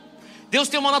retidão. Deus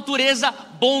tem uma natureza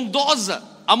bondosa,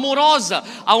 amorosa.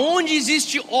 Aonde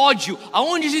existe ódio,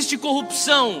 aonde existe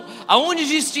corrupção, aonde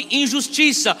existe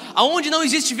injustiça, aonde não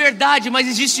existe verdade, mas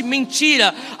existe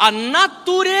mentira, a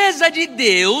natureza de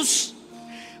Deus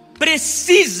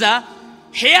precisa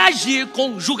reagir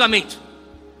com julgamento.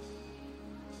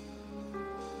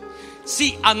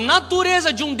 Se a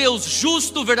natureza de um Deus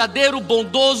justo, verdadeiro,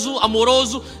 bondoso,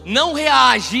 amoroso não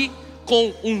reage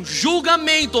com um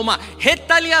julgamento, uma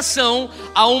retaliação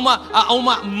a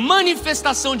uma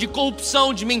manifestação de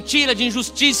corrupção, de mentira, de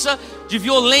injustiça, de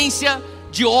violência,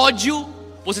 de ódio,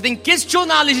 você tem que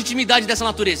questionar a legitimidade dessa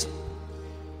natureza.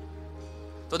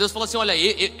 Então Deus falou assim: olha,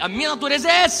 a minha natureza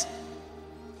é essa.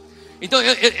 Então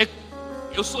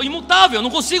eu sou imutável, eu não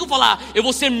consigo falar eu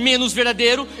vou ser menos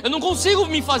verdadeiro, eu não consigo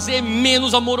me fazer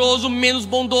menos amoroso, menos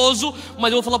bondoso,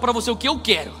 mas eu vou falar para você o que eu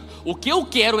quero. O que eu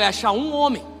quero é achar um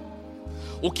homem.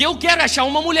 O que eu quero é achar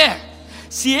uma mulher.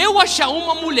 Se eu achar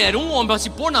uma mulher, um homem para se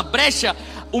pôr na brecha,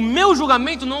 o meu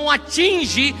julgamento não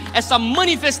atinge essa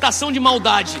manifestação de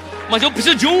maldade, mas eu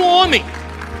preciso de um homem.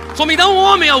 Só me dá um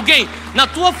homem, alguém. Na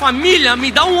tua família,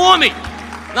 me dá um homem.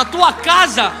 Na tua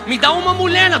casa, me dá uma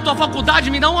mulher. Na tua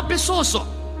faculdade, me dá uma pessoa só.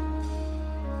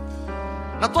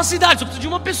 Na tua cidade, só preciso de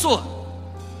uma pessoa,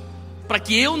 para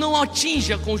que eu não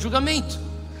atinja com o julgamento,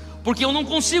 porque eu não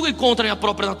consigo ir contra a minha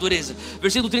própria natureza.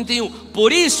 Versículo 31.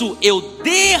 Por isso eu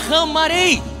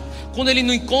derramarei. Quando ele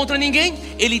não encontra ninguém,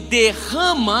 ele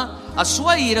derrama a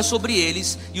sua ira sobre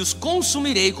eles e os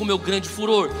consumirei com meu grande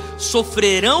furor.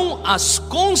 Sofrerão as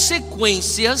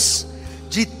consequências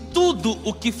de tudo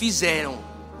o que fizeram.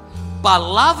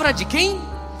 Palavra de quem?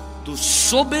 Do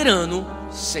soberano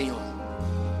Senhor.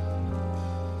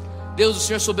 Deus, o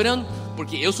Senhor é soberano,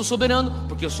 porque eu sou soberano,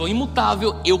 porque eu sou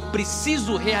imutável. Eu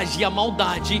preciso reagir à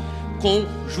maldade com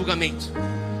julgamento,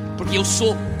 porque eu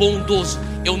sou bondoso,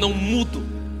 eu não mudo.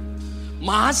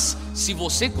 Mas se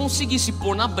você conseguir se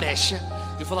pôr na brecha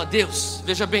e falar: Deus,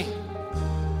 veja bem,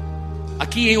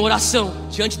 aqui em oração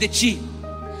diante de ti,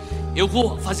 eu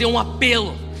vou fazer um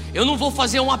apelo. Eu não vou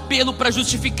fazer um apelo para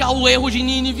justificar o erro de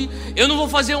Nínive. Eu não vou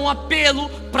fazer um apelo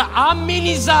para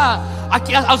amenizar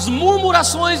as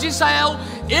murmurações de Israel.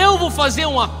 Eu vou fazer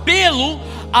um apelo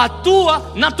à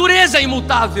tua natureza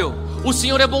imutável. O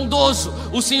Senhor é bondoso,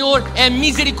 o Senhor é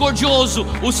misericordioso,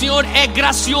 o Senhor é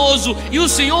gracioso e o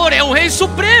Senhor é o Rei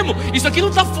Supremo. Isso aqui não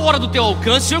está fora do teu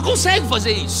alcance. O Senhor consegue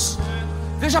fazer isso.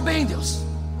 Veja bem, Deus,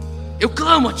 eu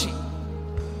clamo a ti,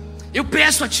 eu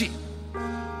peço a ti.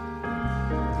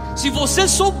 Se você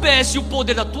soubesse o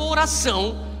poder da tua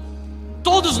oração,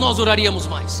 todos nós oraríamos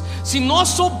mais. Se nós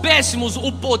soubéssemos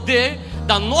o poder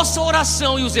da nossa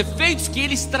oração e os efeitos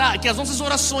que as nossas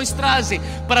orações trazem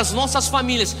para as nossas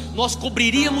famílias, nós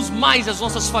cobriríamos mais as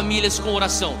nossas famílias com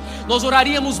oração. Nós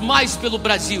oraríamos mais pelo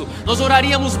Brasil, nós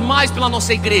oraríamos mais pela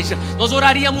nossa igreja, nós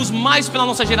oraríamos mais pela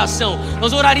nossa geração,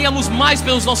 nós oraríamos mais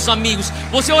pelos nossos amigos.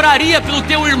 Você oraria pelo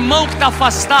teu irmão que está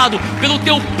afastado, pelo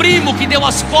teu primo que deu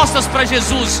as costas para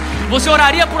Jesus. Você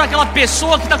oraria por aquela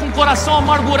pessoa que está com o coração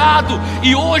amargurado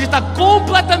e hoje está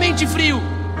completamente frio.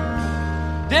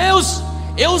 Deus,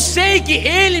 eu sei que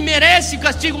ele merece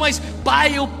castigo, mas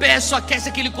Pai, eu peço, aquece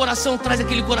aquele coração, traz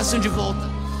aquele coração de volta.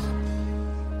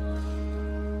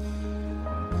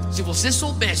 Se você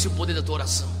soubesse o poder da tua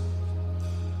oração,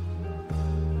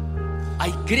 a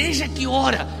igreja que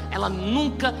ora, ela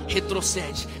nunca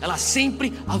retrocede, ela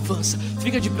sempre avança.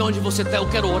 Fica de pé onde você está, eu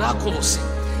quero orar com você.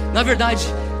 Na verdade,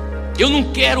 eu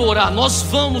não quero orar, nós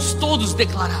vamos todos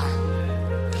declarar.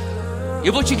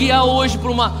 Eu vou te guiar hoje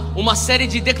por uma série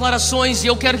de declarações, e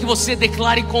eu quero que você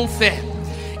declare com fé.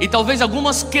 E talvez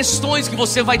algumas questões que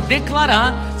você vai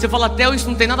declarar, você fala: Theo, isso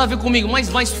não tem nada a ver comigo, mas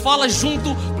fala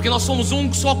junto, porque nós somos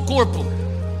um só corpo.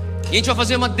 E a gente vai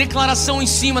fazer uma declaração em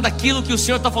cima daquilo que o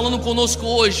Senhor está falando conosco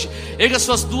hoje. Erga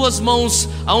suas duas mãos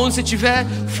aonde você estiver,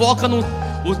 foca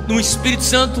no Espírito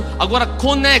Santo, agora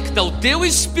conecta o teu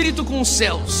espírito com os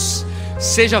céus.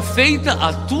 Seja feita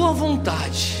a tua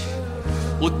vontade.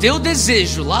 O teu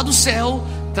desejo lá do céu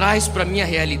traz para a minha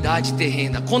realidade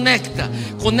terrena.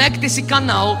 Conecta esse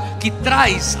canal que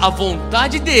traz a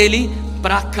vontade dele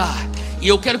para cá. E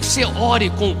eu quero que você ore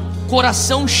com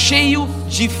coração cheio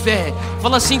de fé.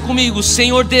 Fala assim comigo: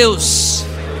 Senhor Deus,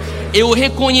 eu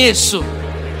reconheço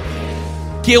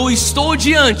que eu estou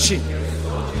diante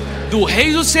do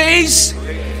Rei dos Reis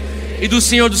e do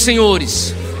Senhor dos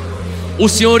Senhores. O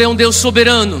Senhor é um Deus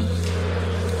soberano.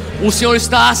 O Senhor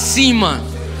está acima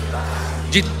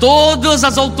de todas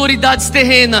as autoridades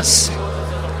terrenas.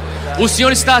 O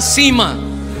Senhor está acima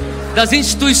das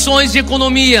instituições de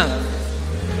economia.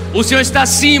 O Senhor está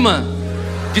acima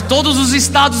de todos os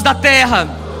estados da terra.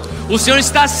 O Senhor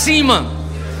está acima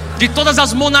de todas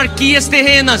as monarquias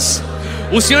terrenas.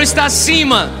 O Senhor está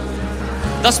acima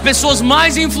das pessoas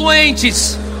mais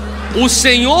influentes. O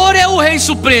Senhor é o Rei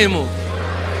Supremo.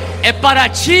 É para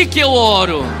ti que eu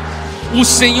oro, o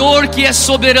Senhor que é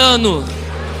soberano.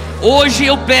 Hoje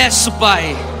eu peço,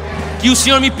 Pai, que o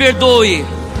Senhor me perdoe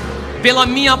pela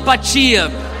minha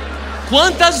apatia.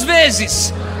 Quantas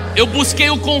vezes eu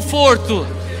busquei o conforto,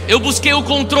 eu busquei o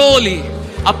controle,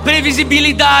 a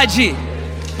previsibilidade,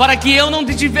 para que eu não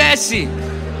tivesse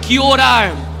que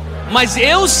orar. Mas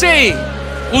eu sei,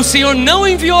 o Senhor não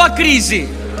enviou a crise,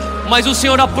 mas o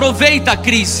Senhor aproveita a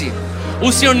crise.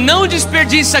 O Senhor não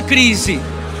desperdiça a crise.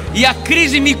 E a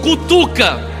crise me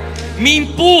cutuca, me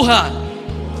empurra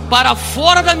para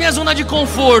fora da minha zona de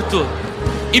conforto,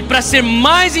 e para ser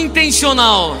mais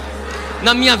intencional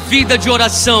na minha vida de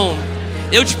oração.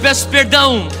 Eu te peço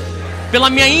perdão pela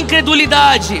minha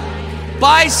incredulidade.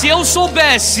 Pai, se eu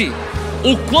soubesse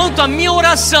o quanto a minha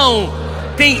oração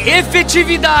tem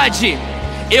efetividade,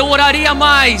 eu oraria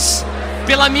mais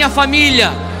pela minha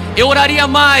família, eu oraria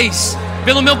mais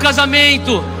pelo meu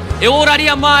casamento, eu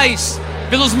oraria mais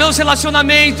pelos meus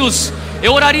relacionamentos,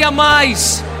 eu oraria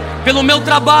mais pelo meu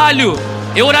trabalho,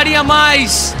 eu oraria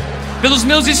mais pelos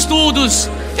meus estudos,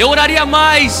 eu oraria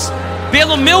mais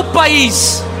pelo meu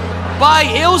país.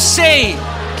 Pai, eu sei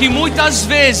que muitas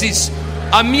vezes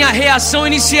a minha reação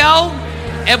inicial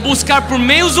é buscar por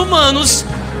meios humanos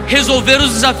resolver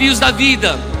os desafios da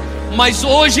vida. Mas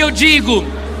hoje eu digo,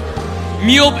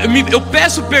 eu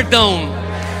peço perdão,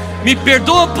 me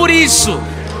perdoa por isso.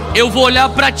 Eu vou olhar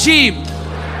para ti.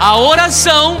 A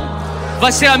oração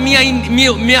vai ser a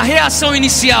minha reação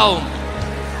inicial.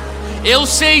 Eu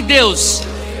sei, Deus,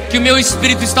 que o meu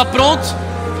espírito está pronto,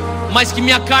 mas que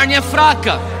minha carne é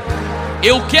fraca.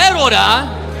 Eu quero orar,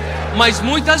 mas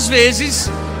muitas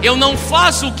vezes eu não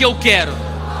faço o que eu quero.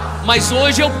 Mas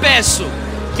hoje eu peço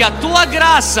que a tua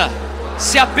graça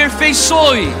se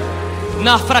aperfeiçoe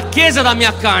na fraqueza da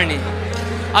minha carne.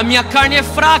 A minha carne é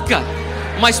fraca,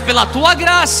 mas pela tua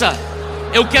graça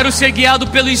eu quero ser guiado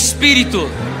pelo Espírito.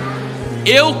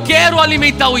 Eu quero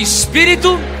alimentar o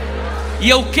Espírito e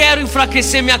eu quero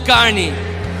enfraquecer minha carne.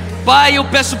 Pai, eu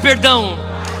peço perdão.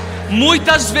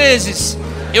 Muitas vezes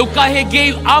eu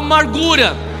carreguei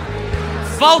amargura,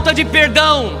 falta de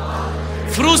perdão,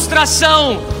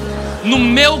 frustração no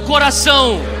meu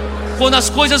coração, quando as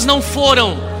coisas não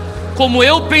foram como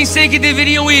eu pensei que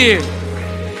deveriam ir.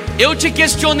 Eu te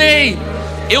questionei,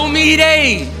 eu me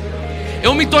irei,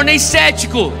 eu me tornei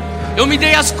cético, eu me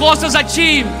dei as costas a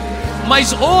ti.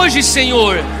 Mas hoje,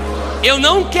 Senhor, eu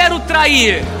não quero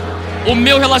trair o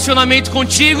meu relacionamento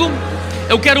contigo.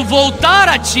 Eu quero voltar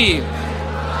a ti.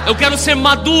 Eu quero ser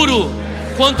maduro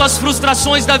quanto às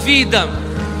frustrações da vida.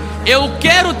 Eu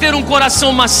quero ter um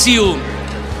coração macio.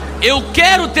 Eu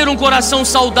quero ter um coração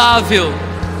saudável.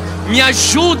 Me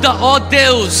ajuda, ó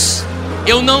Deus.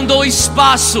 Eu não dou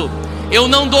espaço, eu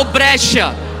não dou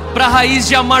brecha para raiz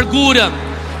de amargura.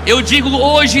 Eu digo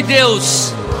hoje,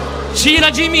 Deus,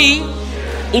 tira de mim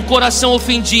o coração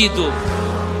ofendido.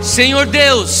 Senhor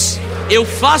Deus, eu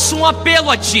faço um apelo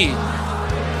a ti.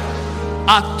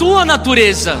 A tua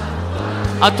natureza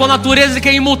que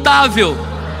é imutável.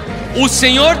 O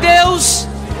Senhor Deus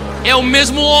é o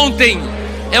mesmo ontem,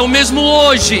 é o mesmo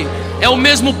hoje, é o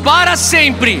mesmo para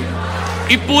sempre.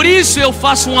 E por isso eu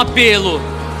faço um apelo.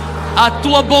 A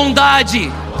tua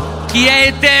bondade, que é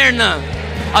eterna,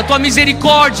 a tua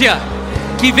misericórdia,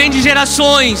 que vem de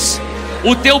gerações,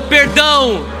 o teu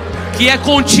perdão, que é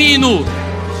contínuo,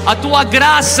 a tua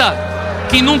graça,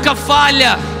 que nunca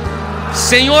falha.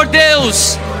 Senhor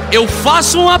Deus, eu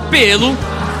faço um apelo,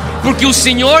 porque o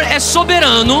Senhor é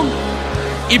soberano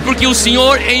e porque o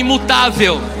Senhor é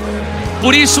imutável.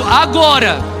 Por isso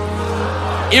agora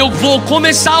eu vou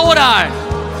começar a orar.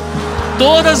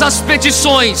 Todas as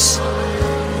petições,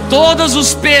 todos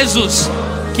os pesos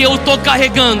que eu estou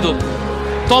carregando.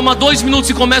 Toma 2 minutos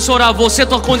e começa a orar. Você,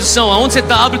 tua condição, aonde você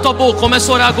está, abre tua boca, começa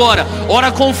a orar agora.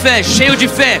 Ora com fé, cheio de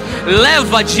fé.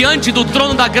 Leva diante do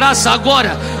trono da graça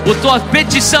agora a tua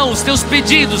petição, os teus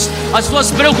pedidos, as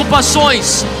tuas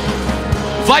preocupações.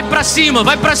 Vai para cima,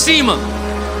 vai para cima.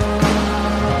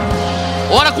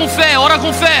 Ora com fé, ora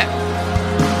com fé.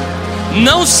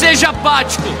 Não seja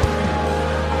apático.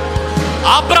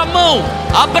 Abra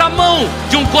mão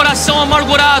de um coração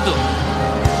amargurado.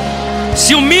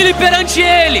 Se humilhe perante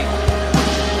Ele.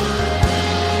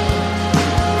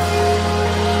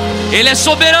 Ele é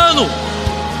soberano,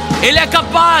 Ele é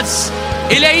capaz,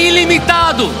 Ele é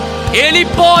ilimitado, Ele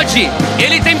pode,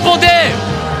 Ele tem poder.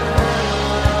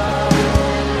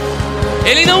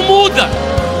 Ele não muda.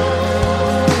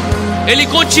 Ele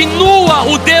continua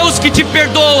o Deus que te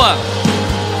perdoa.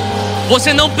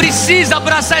 Você não precisa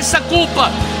abraçar essa culpa.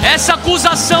 Essa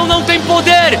acusação não tem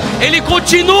poder. Ele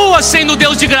continua sendo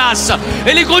Deus de graça.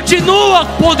 Ele continua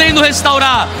podendo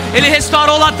restaurar. Ele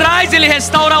restaurou lá atrás, Ele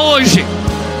restaura hoje.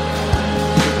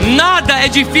 Nada é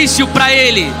difícil para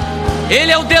Ele.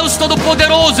 Ele é o Deus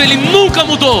Todo-Poderoso. Ele nunca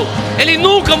mudou. Ele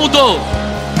nunca mudou.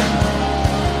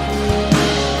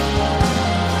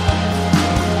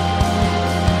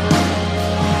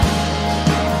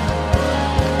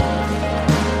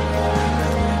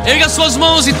 Erga suas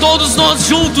mãos e todos nós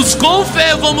juntos, com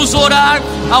fé, vamos orar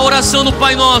a oração do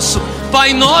Pai Nosso.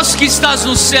 Pai nosso que estás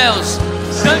nos céus,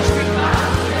 santificado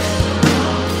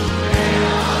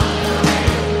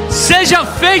seja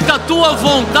feita a tua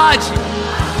vontade.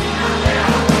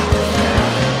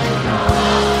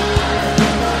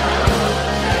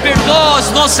 Perdoa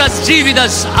as nossas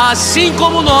dívidas, assim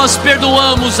como nós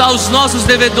perdoamos aos nossos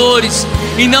devedores.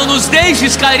 E não nos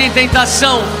deixes cair em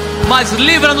tentação, mas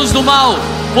livra-nos do mal.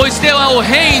 Pois teu é o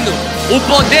reino, o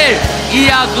poder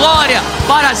e a glória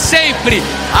para sempre.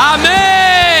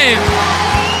 Amém.